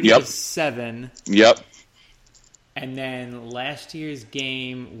 30-7. Yep. And then last year's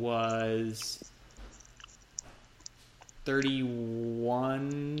game was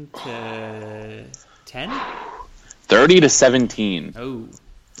 31-10. 30-17. Oh,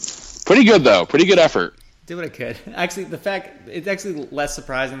 pretty good though. Pretty good effort. Did what I could. Actually, it's actually less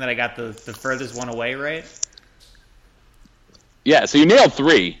surprising that I got the furthest one away right. Yeah, so you nailed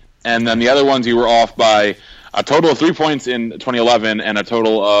 3, and then the other ones you were off by a total of 3 points in 2011 and a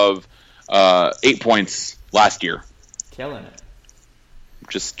total of 8 points last year. Killing it.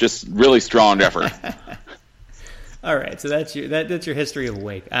 Just really strong effort. All right, so that's your history of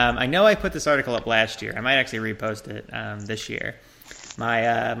Wake. I know I put this article up last year. I might actually repost it this year.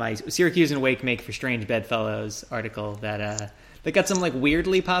 My Syracuse and Wake make for strange bedfellows article that got some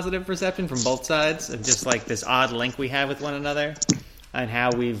weirdly positive reception from both sides of just this odd link we have with one another and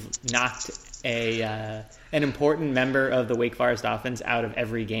how we've knocked an important member of the Wake Forest offense out of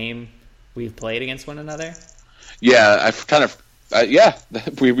every game we've played against one another. Yeah, I've kind of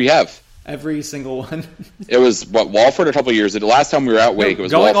we have every single one. It was Walford a couple of years. The last time we were at Wake, it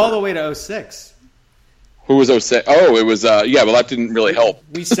was going Walford. all the way to 06. Who was 06? Oh, it was well, that didn't really help.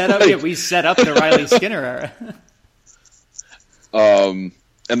 We set up the Riley Skinner era. And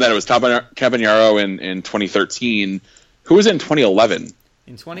then it was Campagnaro in 2013. Who was in 2011?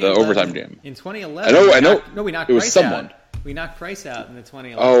 In 2011, the overtime game. In 2011, I know. We knocked it was Price someone. out. We knocked Price out in the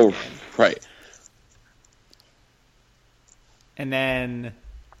 2011 game. Oh, right. And then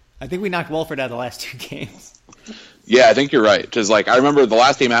I think we knocked Walford out of the last 2 games. Yeah, I think you're right. Because I remember the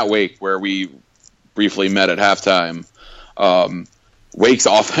last game at Wake where we briefly met at halftime. Wake's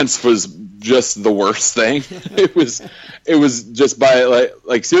offense was just the worst thing. It was just by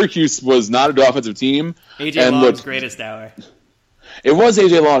Syracuse was not a good offensive team. AJ Long's greatest hour. It was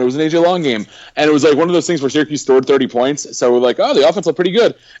AJ Long. It was an AJ Long game, and it was one of those things where Syracuse scored 30 points. So we're the offense looked pretty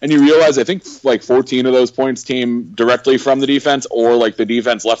good, and you realize I think 14 of those points came directly from the defense, or the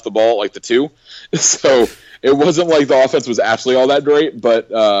defense left the ball the 2. So it wasn't the offense was actually all that great, but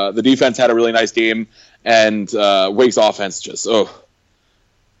the defense had a really nice game, and Wake's offense just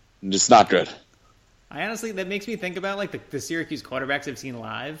not good. I honestly, that makes me think about the Syracuse quarterbacks I've seen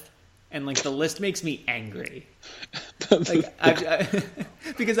live, and the list makes me angry. Because the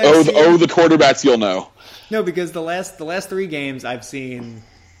quarterbacks you'll know. No, because the last 3 games I've seen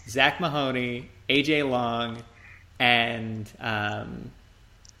Zach Mahoney, AJ Long, and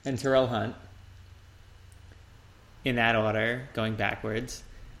Terrell Hunt in that order, going backwards.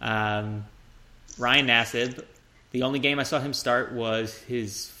 Ryan Nassib, the only game I saw him start was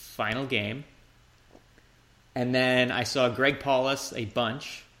his final game. And then I saw Greg Paulus a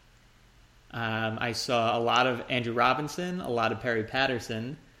bunch. I saw a lot of Andrew Robinson, a lot of Perry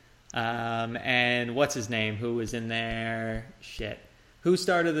Patterson, and what's his name, who was in there? Who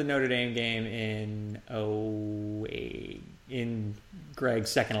started the Notre Dame game in Greg's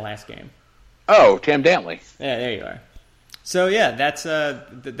second to last game? Oh, Cam Dantley. Yeah, there you are. So yeah, that's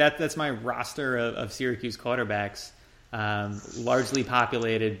my roster of Syracuse quarterbacks, largely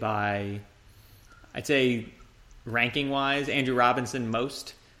populated by, I'd say, ranking wise, Andrew Robinson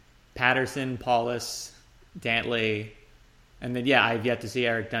most, Patterson, Paulus, Dantley, and then I've yet to see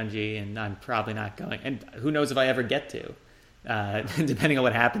Eric Dungy, and I'm probably not going. And who knows if I ever get to, depending on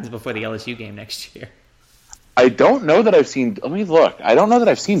what happens before the LSU game next year. I don't know that I've seen. Let me look. I don't know that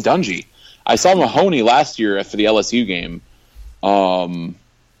I've seen Dungy. I saw Mahoney last year for the LSU game. Was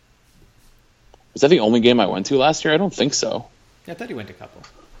that the only game I went to last year? I don't think so. Yeah, I thought he went to a couple.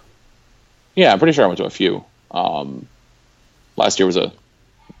 Yeah, I'm pretty sure I went to a few. Last year was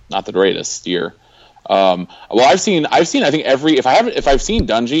not the greatest year. Well, I've seen. I think if I've seen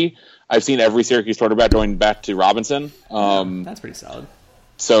Dungy, I've seen every Syracuse quarterback going back to Robinson. That's pretty solid.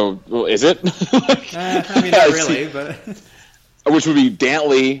 So, well, is it? I mean, not really, but which would be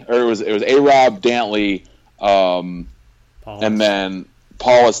Dantley, or it was A-Rob, Dantley, and then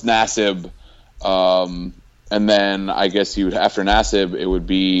Paulus, Nassib, and then I guess after Nassib it would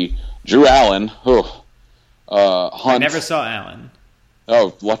be Drew Allen. Hunt. I never saw Allen.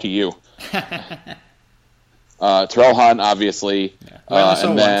 Oh, lucky you. Terrell Hunt, obviously,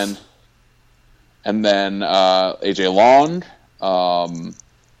 yeah. and then AJ Long.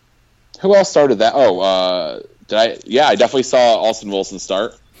 Who else started that? Did I? Yeah, I definitely saw Austin Wilson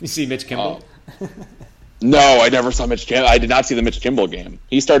start. You see Mitch Kimball? No, I never saw Mitch Kimball. I did not see the Mitch Kimball game.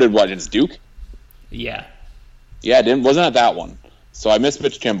 He started against Duke? Yeah. Yeah, wasn't at that one. So I missed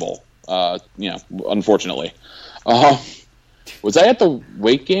Mitch Kimball. Unfortunately. Was I at the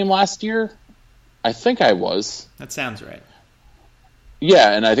Wake game last year? I think I was. That sounds right.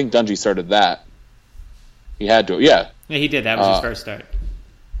 Yeah, and I think Dungy started that. He had to. Yeah. Yeah, he did. That was his first start.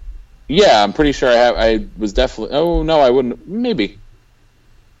 Yeah, I'm pretty sure I was definitely... Oh, no, I wouldn't... Maybe.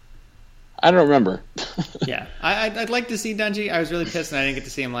 I don't remember. Yeah. I'd like to see Dungy. I was really pissed that I didn't get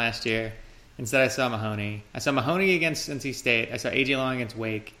to see him last year. Instead, I saw Mahoney. I saw Mahoney against NC State. I saw A.J. Long against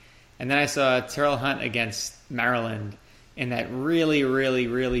Wake. And then I saw Terrell Hunt against Maryland in that really, really,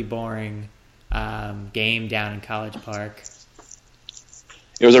 really boring game down in College Park.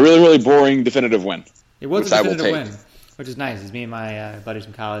 It was a really, really boring definitive win. It was a definitive win, which is nice. As me and my buddies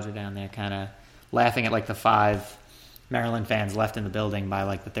from college were down there kind of laughing at like the 5 Maryland fans left in the building by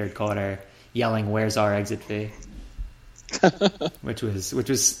like the third quarter, yelling, "Where's our exit fee?" which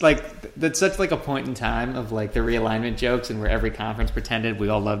was like, that's such like a point in time of like the realignment jokes, and where every conference pretended we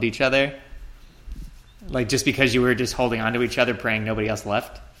all loved each other. Like, just because you were just holding on to each other, praying nobody else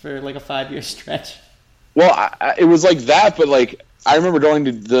left for like a 5-year stretch. Well, it was like that, but like I remember going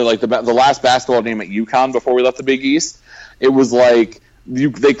to the last basketball game at UConn before we left the Big East. It was like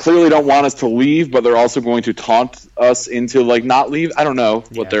they clearly don't want us to leave, but they're also going to taunt us into like not leave. I don't know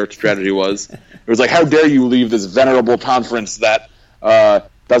what their strategy was. It was like, how dare you leave this venerable conference that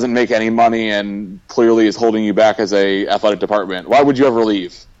doesn't make any money and clearly is holding you back as a athletic department. Why would you ever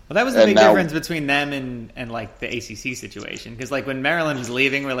leave? Well, that was the big difference between them and like the ACC situation. Because like when Maryland was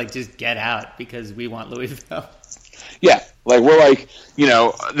leaving, we're like, just get out because we want Louisville. Yeah, like we're like,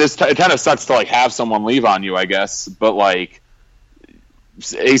 it kind of sucks to like have someone leave on you, I guess. But like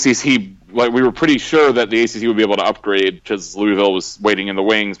ACC, like we were pretty sure that the ACC would be able to upgrade because Louisville was waiting in the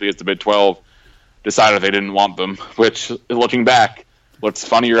wings because the Big 12 decided they didn't want them. Which, looking back, looks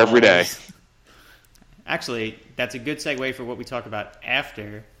funnier every day. Actually, that's a good segue for what we talk about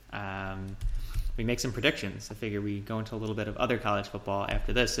after we make some predictions. I figure we go into a little bit of other college football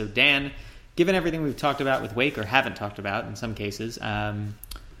after this. So, Dan, given everything we've talked about with Wake, or haven't talked about in some cases,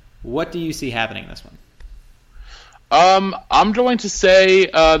 what do you see happening this one? I'm going to say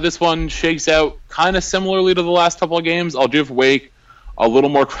this one shakes out kind of similarly to the last couple of games. I'll give Wake a little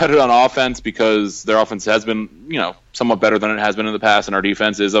more credit on offense because their offense has been, somewhat better than it has been in the past, and our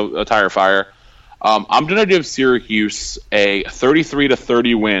defense is a tire fire. I'm going to give Syracuse a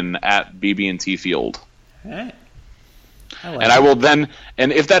 33-30 win at BB&T Field. All right. I will then,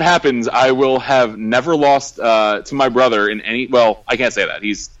 and if that happens, I will have never lost to my brother in any. Well, I can't say that.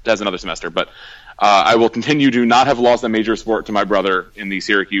 He has another semester, but I will continue to not have lost a major sport to my brother in the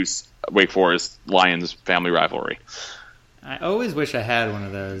Syracuse Wake Forest Lions family rivalry. I always wish I had one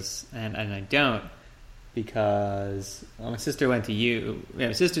of those, and I don't, because my sister went to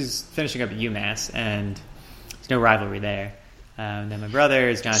my sister's finishing up at UMass, and there's no rivalry there. And then my brother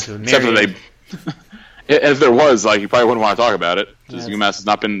has gone to a myriad. Except for if there was, like, you probably wouldn't want to talk about it, because UMass has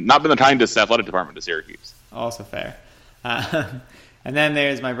not been the kindest athletic department to Syracuse. Also fair. And then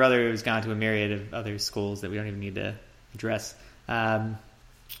there's my brother who's gone to a myriad of other schools that we don't even need to address.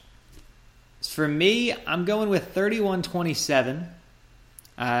 For me, I'm going with 31-27.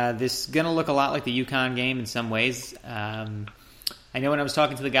 This is going to look a lot like the UConn game in some ways. I know when I was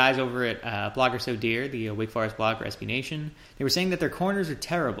talking to the guys over at Blogger So Dear, the Wake Forest blog for SB Nation, they were saying that their corners are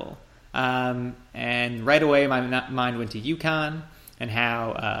terrible. And right away my mind went to UConn and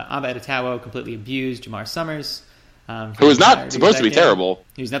how Amba Edetawo completely abused Jamar Summers. Who was not supposed to be terrible.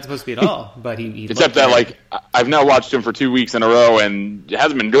 He was not supposed to be at all, but he except that, like, I've now watched him for 2 weeks in a row, and it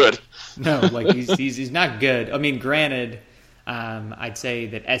hasn't been good. No, like, he's not good. I mean, granted, I'd say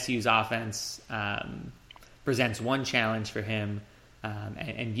that SU's offense presents one challenge for him,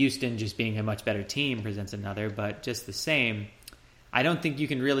 and Houston, just being a much better team, presents another. But just the same, I don't think you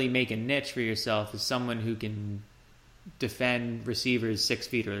can really make a niche for yourself as someone who can defend receivers 6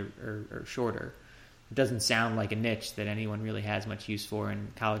 feet or shorter. It doesn't sound like a niche that anyone really has much use for in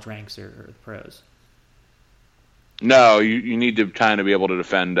college ranks or the pros. No, you need to kind of be able to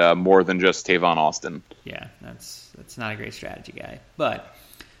defend more than just Tavon Austin. Yeah, that's not a great strategy, guy. But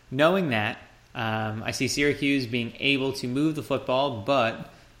knowing that, I see Syracuse being able to move the football,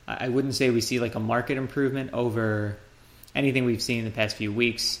 but I wouldn't say we see like a market improvement over anything we've seen in the past few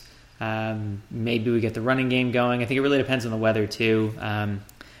weeks. Maybe we get the running game going. I think it really depends on the weather, too.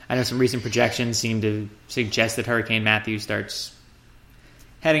 I know some recent projections seem to suggest that Hurricane Matthew starts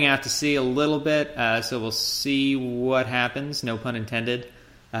heading out to sea a little bit, so we'll see what happens, no pun intended.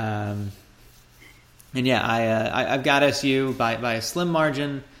 And yeah, I've got SU by a slim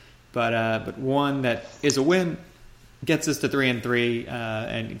margin, but one that is a win, gets us to 3-3,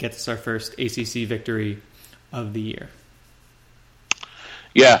 and gets us our first ACC victory of the year.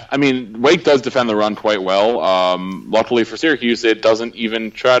 Yeah, I mean, Wake does defend the run quite well. Luckily for Syracuse, it doesn't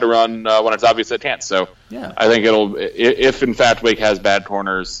even try to run when it's obvious it can't. So yeah. I think if in fact Wake has bad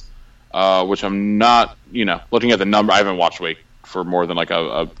corners, which I'm not, looking at the number, I haven't watched Wake for more than like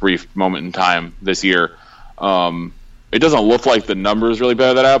a brief moment in time this year. It doesn't look like the numbers really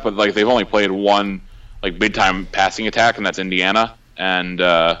bear that out, but like they've only played one like big time passing attack, and that's Indiana. And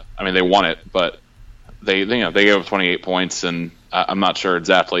I mean, they won it, but they gave up 28 points, and I'm not sure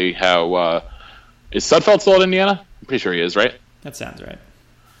exactly how. Is Sudfeld still at Indiana? I'm pretty sure he is, right? That sounds right.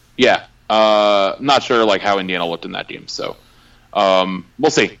 Yeah, not sure like how Indiana looked in that game. So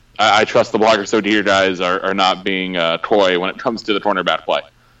we'll see. I trust the Bloggers So Dear guys are not being coy when it comes to the cornerback play.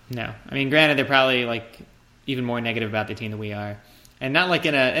 No, I mean, granted, they're probably like even more negative about the team than we are, and not like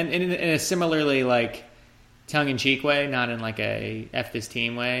in a similarly like tongue-in-cheek way, not in like a F this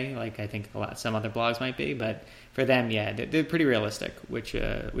team way, like I think some other blogs might be, but for them, yeah, they're pretty realistic, which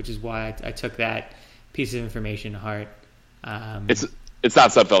is why I took that piece of information to heart. It's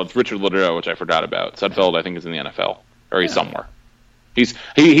not Sudfeld, it's Richard Lederer, which I forgot about. Sudfeld, I think, is in the NFL, or he's somewhere.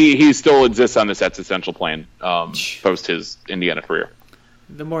 He still exists on this existential plane post his Indiana career.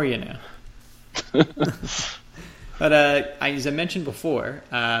 The more you know. But as I mentioned before,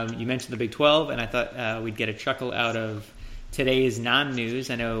 you mentioned the Big 12, and I thought we'd get a chuckle out of today's non-news.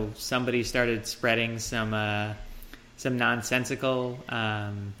 I know somebody started spreading some nonsensical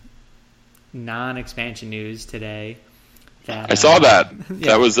non-expansion news today. I saw that.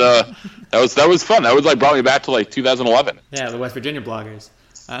 Yeah. That was fun. That was like brought me back to like 2011. Yeah, the West Virginia bloggers.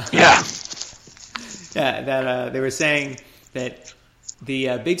 Yeah. Yeah, that they were saying that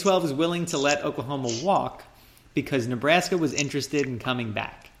the Big 12 is willing to let Oklahoma walk because Nebraska was interested in coming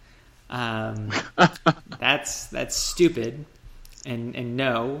back. That's stupid, and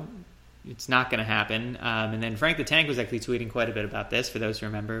no, it's not going to happen. And then Frank the Tank was actually tweeting quite a bit about this. For those who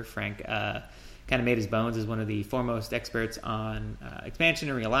remember, Frank kind of made his bones as one of the foremost experts on expansion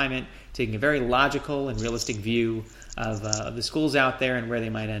and realignment, taking a very logical and realistic view of the schools out there and where they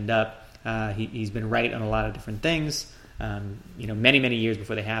might end up. He's been right on a lot of different things, many years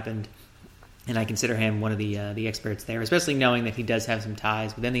before they happened. And I consider him one of the experts there, especially knowing that he does have some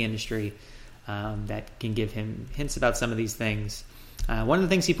ties within the industry that can give him hints about some of these things. One of the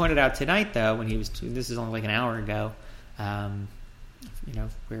things he pointed out tonight, though, when this is only like an hour ago,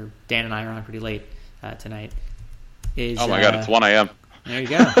 where Dan and I are on pretty late tonight, is oh my god, it's 1 a.m. There you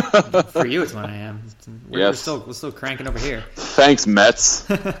go. For you, it's 1 a.m. We're still cranking over here. Thanks, Mets.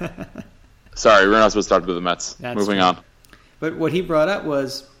 Sorry, we're not supposed to talk to the Mets. That's Moving true. on. But what he brought up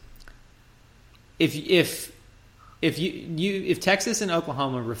was if Texas and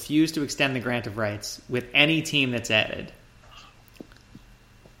Oklahoma refuse to extend the grant of rights with any team that's added,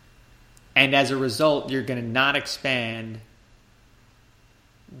 and as a result you're going to not expand,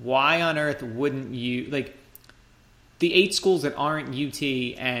 why on earth wouldn't you, like, the 8 schools that aren't UT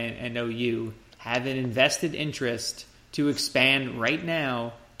and OU have an invested interest to expand right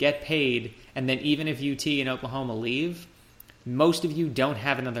now, get paid, and then even if UT and Oklahoma leave, most of you don't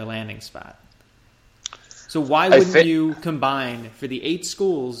have another landing spot. So why wouldn't you combine for the 8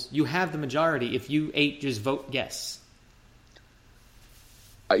 schools? You have the majority. If you 8 just vote yes.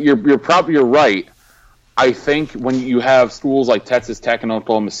 You're right. I think when you have schools like Texas Tech and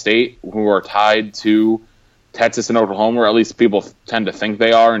Oklahoma State who are tied to Texas and Oklahoma, or at least people tend to think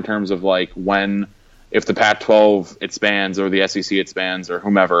they are in terms of like if the Pac-12 expands or the SEC expands or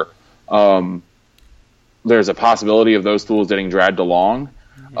whomever, there's a possibility of those schools getting dragged along.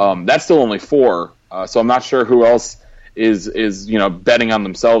 Mm-hmm. That's still only 4. So I'm not sure who else is betting on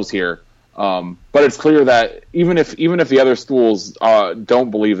themselves here. But it's clear that even if the other schools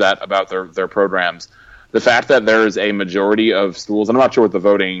don't believe that about their programs, the fact that there is a majority of schools, and I'm not sure what the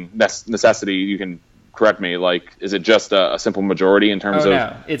voting necessity, you can correct me, like, is it just a simple majority in terms of...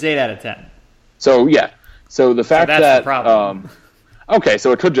 No, it's 8 out of 10. So, yeah. So the fact that's that... the problem. Okay,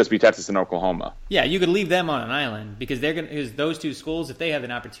 so it could just be Texas and Oklahoma. Yeah, you could leave them on an island because because those two schools, if they have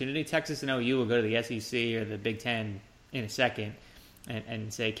an opportunity, Texas and OU will go to the SEC or the Big Ten in a second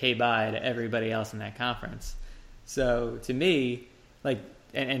and say K-bye to everybody else in that conference. So to me, like,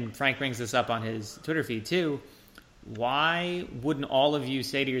 and Frank brings this up on his Twitter feed too, why wouldn't all of you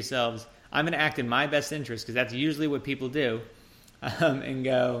say to yourselves, I'm going to act in my best interest, because that's usually what people do, and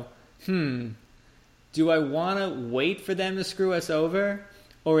go, do I want to wait for them to screw us over?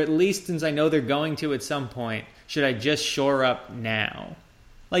 Or at least, since I know they're going to at some point, should I just shore up now?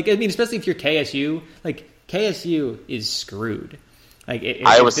 Like, I mean, especially if you're KSU, like, KSU is screwed. Like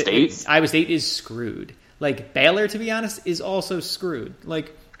Iowa State? Iowa State is screwed. Like, Baylor, to be honest, is also screwed.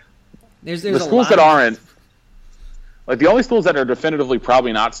 Like, there's the schools that aren't, like, the only schools that are definitively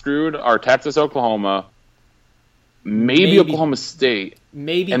probably not screwed are Texas, Oklahoma, maybe Oklahoma State,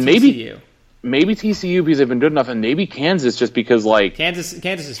 maybe and TCU. Maybe TCU because they've been good enough, and maybe Kansas just because, like... Kansas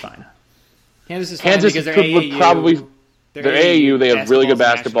is fine. Kansas because they're AAU. Probably, they're AAU. They have really good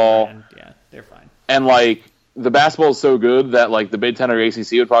basketball. Yeah, they're fine. And, like, the basketball is so good that, like, the Big Ten or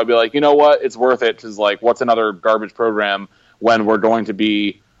ACC would probably be like, you know what, it's worth it, because, like, what's another garbage program when we're going to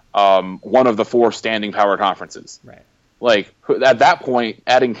be one of the 4 standing power conferences? Right. Like, at that point,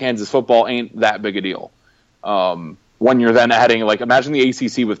 adding Kansas football ain't that big a deal. When you're then adding, like, imagine the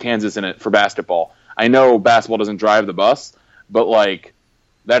ACC with Kansas in it for basketball. I know basketball doesn't drive the bus, but, like,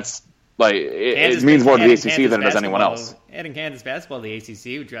 that's, like, it means more to the ACC than it does anyone else. Adding Kansas basketball to the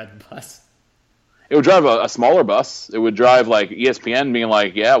ACC would drive the bus. It would drive a smaller bus. It would drive, like, ESPN being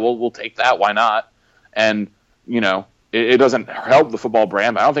like, yeah, we'll take that, why not? And, it doesn't help the football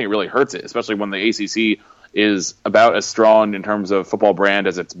brand, but I don't think it really hurts it, especially when the ACC is about as strong in terms of football brand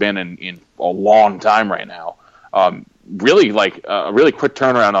as it's been in a long time right now. Really, like, a really quick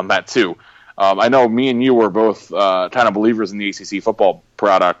turnaround on that, too. I know me and you were both kind of believers in the ACC football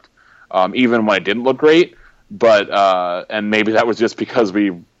product, even when it didn't look great. But and maybe that was just because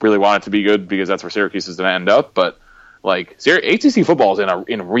we really want it to be good, because that's where Syracuse is going to end up. But, like, ACC football is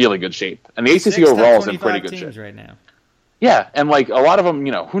in really good shape. And the ACC overall is in pretty good shape right now. Yeah, and, like, a lot of them,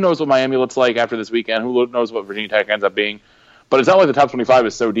 who knows what Miami looks like after this weekend? Who knows what Virginia Tech ends up being? But it's not like the top 25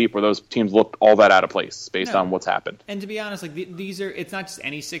 is so deep where those teams look all that out of place based on what's happened. And to be honest, like, it's not just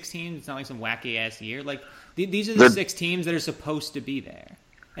any 6 teams. It's not like some wacky ass year. Like, these are the 6 teams that are supposed to be there,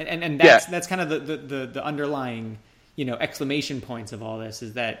 and that's kind of the underlying exclamation points of all this,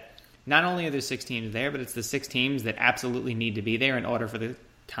 is that not only are there 6 teams there, but it's the 6 teams that absolutely need to be there in order for the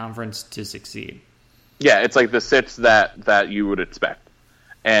conference to succeed. Yeah, it's like the 6 that you would expect,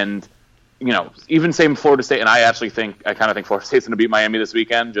 and. Even same Florida State, and I kind of think Florida State's going to beat Miami this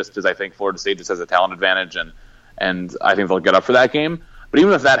weekend, just because I think Florida State just has a talent advantage, and I think they'll get up for that game. But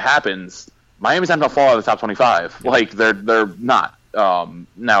even if that happens, Miami's not going to fall out of the top 25. Like, they're not.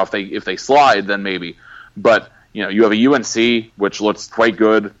 Now, if they slide, then maybe. But you have a UNC, which looks quite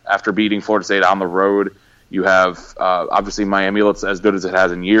good after beating Florida State on the road. You have obviously Miami looks as good as it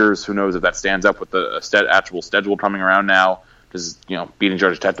has in years. Who knows if that stands up with the actual schedule coming around now? Because, beating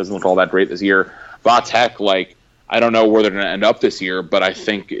Georgia Tech doesn't look all that great this year. Va Tech, like, I don't know where they're going to end up this year, but I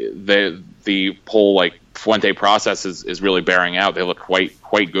think the whole, like, Fuente process is really bearing out. They look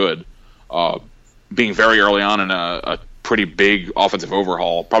quite good. Being very early on in a pretty big offensive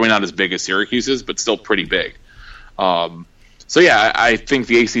overhaul. Probably not as big as Syracuse's, but still pretty big. So, yeah, I think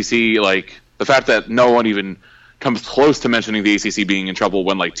the ACC, like, the fact that no one even comes close to mentioning the ACC being in trouble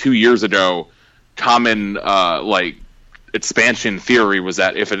when, like, 2 years ago, common, expansion theory was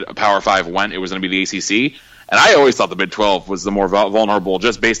that if a Power 5 went, it was going to be the ACC. And I always thought the Big 12 was the more vulnerable,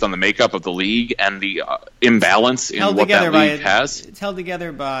 just based on the makeup of the league and the imbalance in what that league has. It's held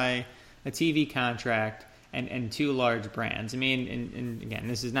together by a TV contract and 2 large brands. I mean, and again,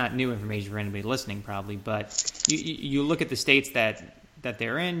 this is not new information for anybody listening probably, but you look at the states that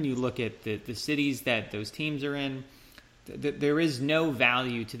they're in, you look at the cities that those teams are in, there is no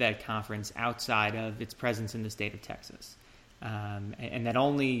value to that conference outside of its presence in the state of Texas. And that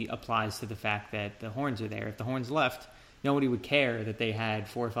only applies to the fact that the Horns are there. If the Horns left, nobody would care that they had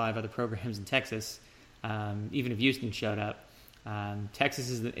 4 or 5 other programs in Texas, even if Houston showed up.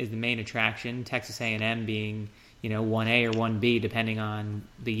 Texas is the main attraction, Texas A&M being 1A or 1B depending on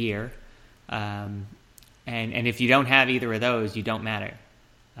the year. And if you don't have either of those, you don't matter.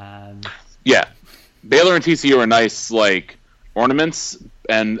 Yeah. Baylor and TCU are nice like ornaments,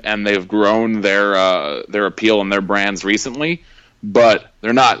 and they've grown their appeal and their brands recently, but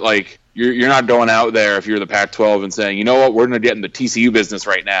they're not like you're not going out there if you're the Pac-12 and saying, you know what, we're going to get in the TCU business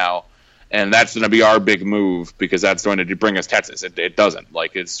right now, and that's going to be our big move because that's going to bring us Texas. It doesn't.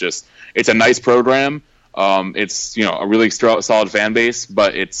 Like it's a nice program. It's a really solid fan base,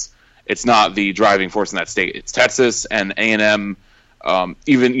 but it's not the driving force in that state. It's Texas and A&M.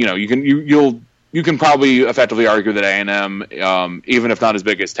 Even you can probably effectively argue that A&M, even if not as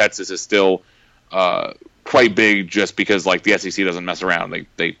big as Texas, is still quite big just because like the SEC doesn't mess around.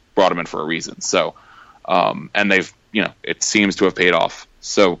 They brought them in for a reason. So and they've it seems to have paid off.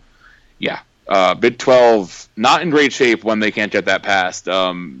 So yeah. Big 12 not in great shape when they can't get that passed.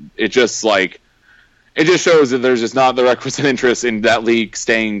 It just shows that there's just not the requisite interest in that league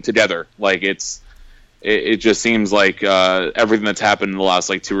staying together. Like it just seems like everything that's happened in the last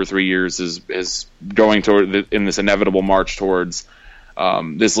like 2 or 3 years is going toward in this inevitable march towards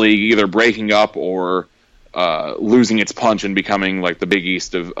this league either breaking up or losing its punch and becoming like the Big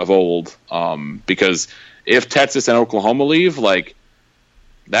East of old. Because if Texas and Oklahoma leave, like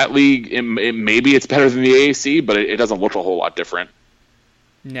that league, maybe it's better than the AAC, but it doesn't look a whole lot different.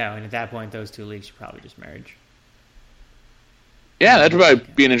 No, and at that point, those two leagues should probably just merge. Yeah, that'd probably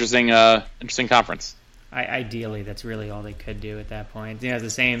be an interesting conference. Ideally, that's really all they could do at that point. The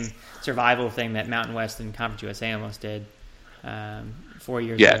same survival thing that Mountain West and Conference USA almost did 4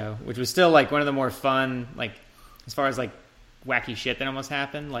 years ago, which was still like one of the more fun, like as far as like wacky shit that almost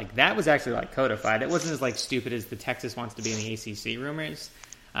happened. Like that was actually like codified. It wasn't as like stupid as the Texas wants to be in the ACC rumors.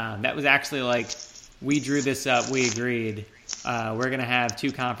 That was actually like, we drew this up, we agreed. We're going to have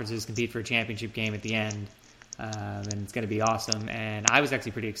 2 conferences compete for a championship game at the end, and it's going to be awesome. And I was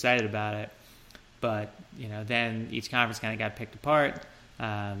actually pretty excited about it. But, then each conference kind of got picked apart.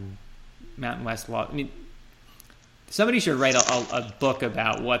 Mountain West lost. I mean, somebody should write a book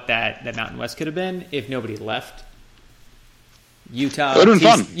about what that Mountain West could have been if nobody left. Utah,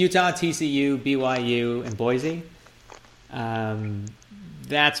 TCU, BYU, and Boise.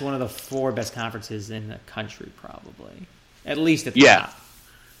 That's one of the 4 best conferences in the country, probably. At least at the top.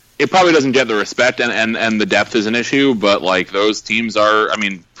 It probably doesn't get the respect, and the depth is an issue, but like those teams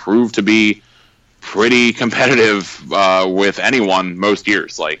prove to be pretty competitive with anyone most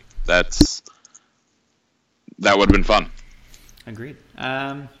years. Like that would have been fun. Agreed.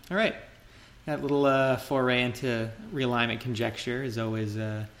 All right. That little foray into realignment conjecture is always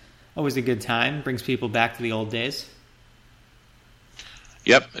a good time. Brings people back to the old days.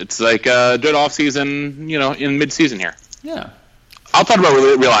 Yep, it's like a good off season, in mid season here. Yeah, I'll talk about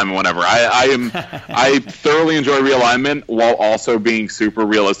realignment whenever. I thoroughly enjoy realignment while also being super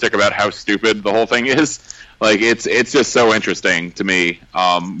realistic about how stupid the whole thing is. Like it's just so interesting to me,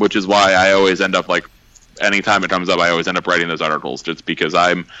 which is why I always end up like anytime it comes up, I always end up writing those articles just because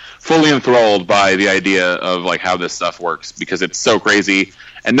I'm fully enthralled by the idea of like how this stuff works because it's so crazy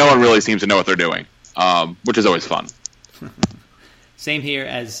and no one really seems to know what they're doing, which is always fun. Same here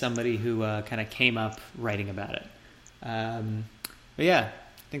as somebody who kind of came up writing about it. But yeah,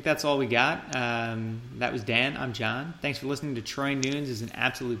 I think that's all we got. That was Dan. I'm John. Thanks for listening to Troy Nunes is an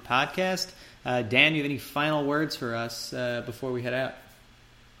Absolute Podcast. Dan, you have any final words for us before we head out?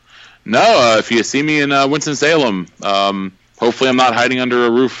 No, if you see me in Winston-Salem, hopefully I'm not hiding under a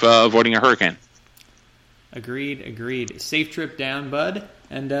roof avoiding a hurricane. Agreed. Safe trip down, bud,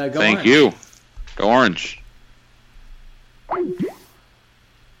 and go Orange. Thank you. Go Orange.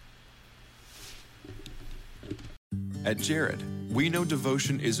 At Jared, we know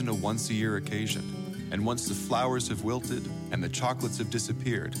devotion isn't a once-a-year occasion, and once the flowers have wilted and the chocolates have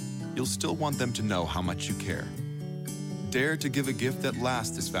disappeared, you'll still want them to know how much you care. Dare to give a gift that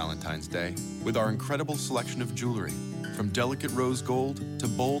lasts this Valentine's Day with our incredible selection of jewelry. From delicate rose gold to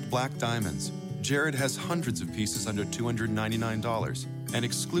bold black diamonds, Jared has hundreds of pieces under $299 and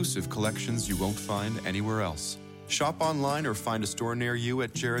exclusive collections you won't find anywhere else. Shop online or find a store near you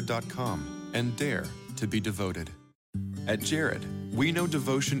at jared.com and dare to be devoted. At Jared, we know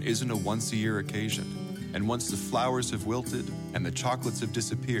devotion isn't a once-a-year occasion, and once the flowers have wilted and the chocolates have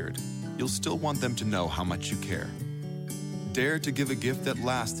disappeared, you'll still want them to know how much you care. Dare to give a gift that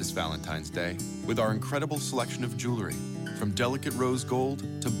lasts this Valentine's Day with our incredible selection of jewelry. From delicate rose gold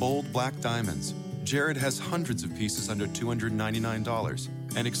to bold black diamonds, Jared has hundreds of pieces under $299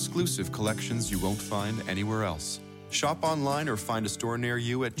 and exclusive collections you won't find anywhere else. Shop online or find a store near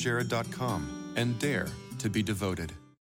you at jared.com and dare to be devoted.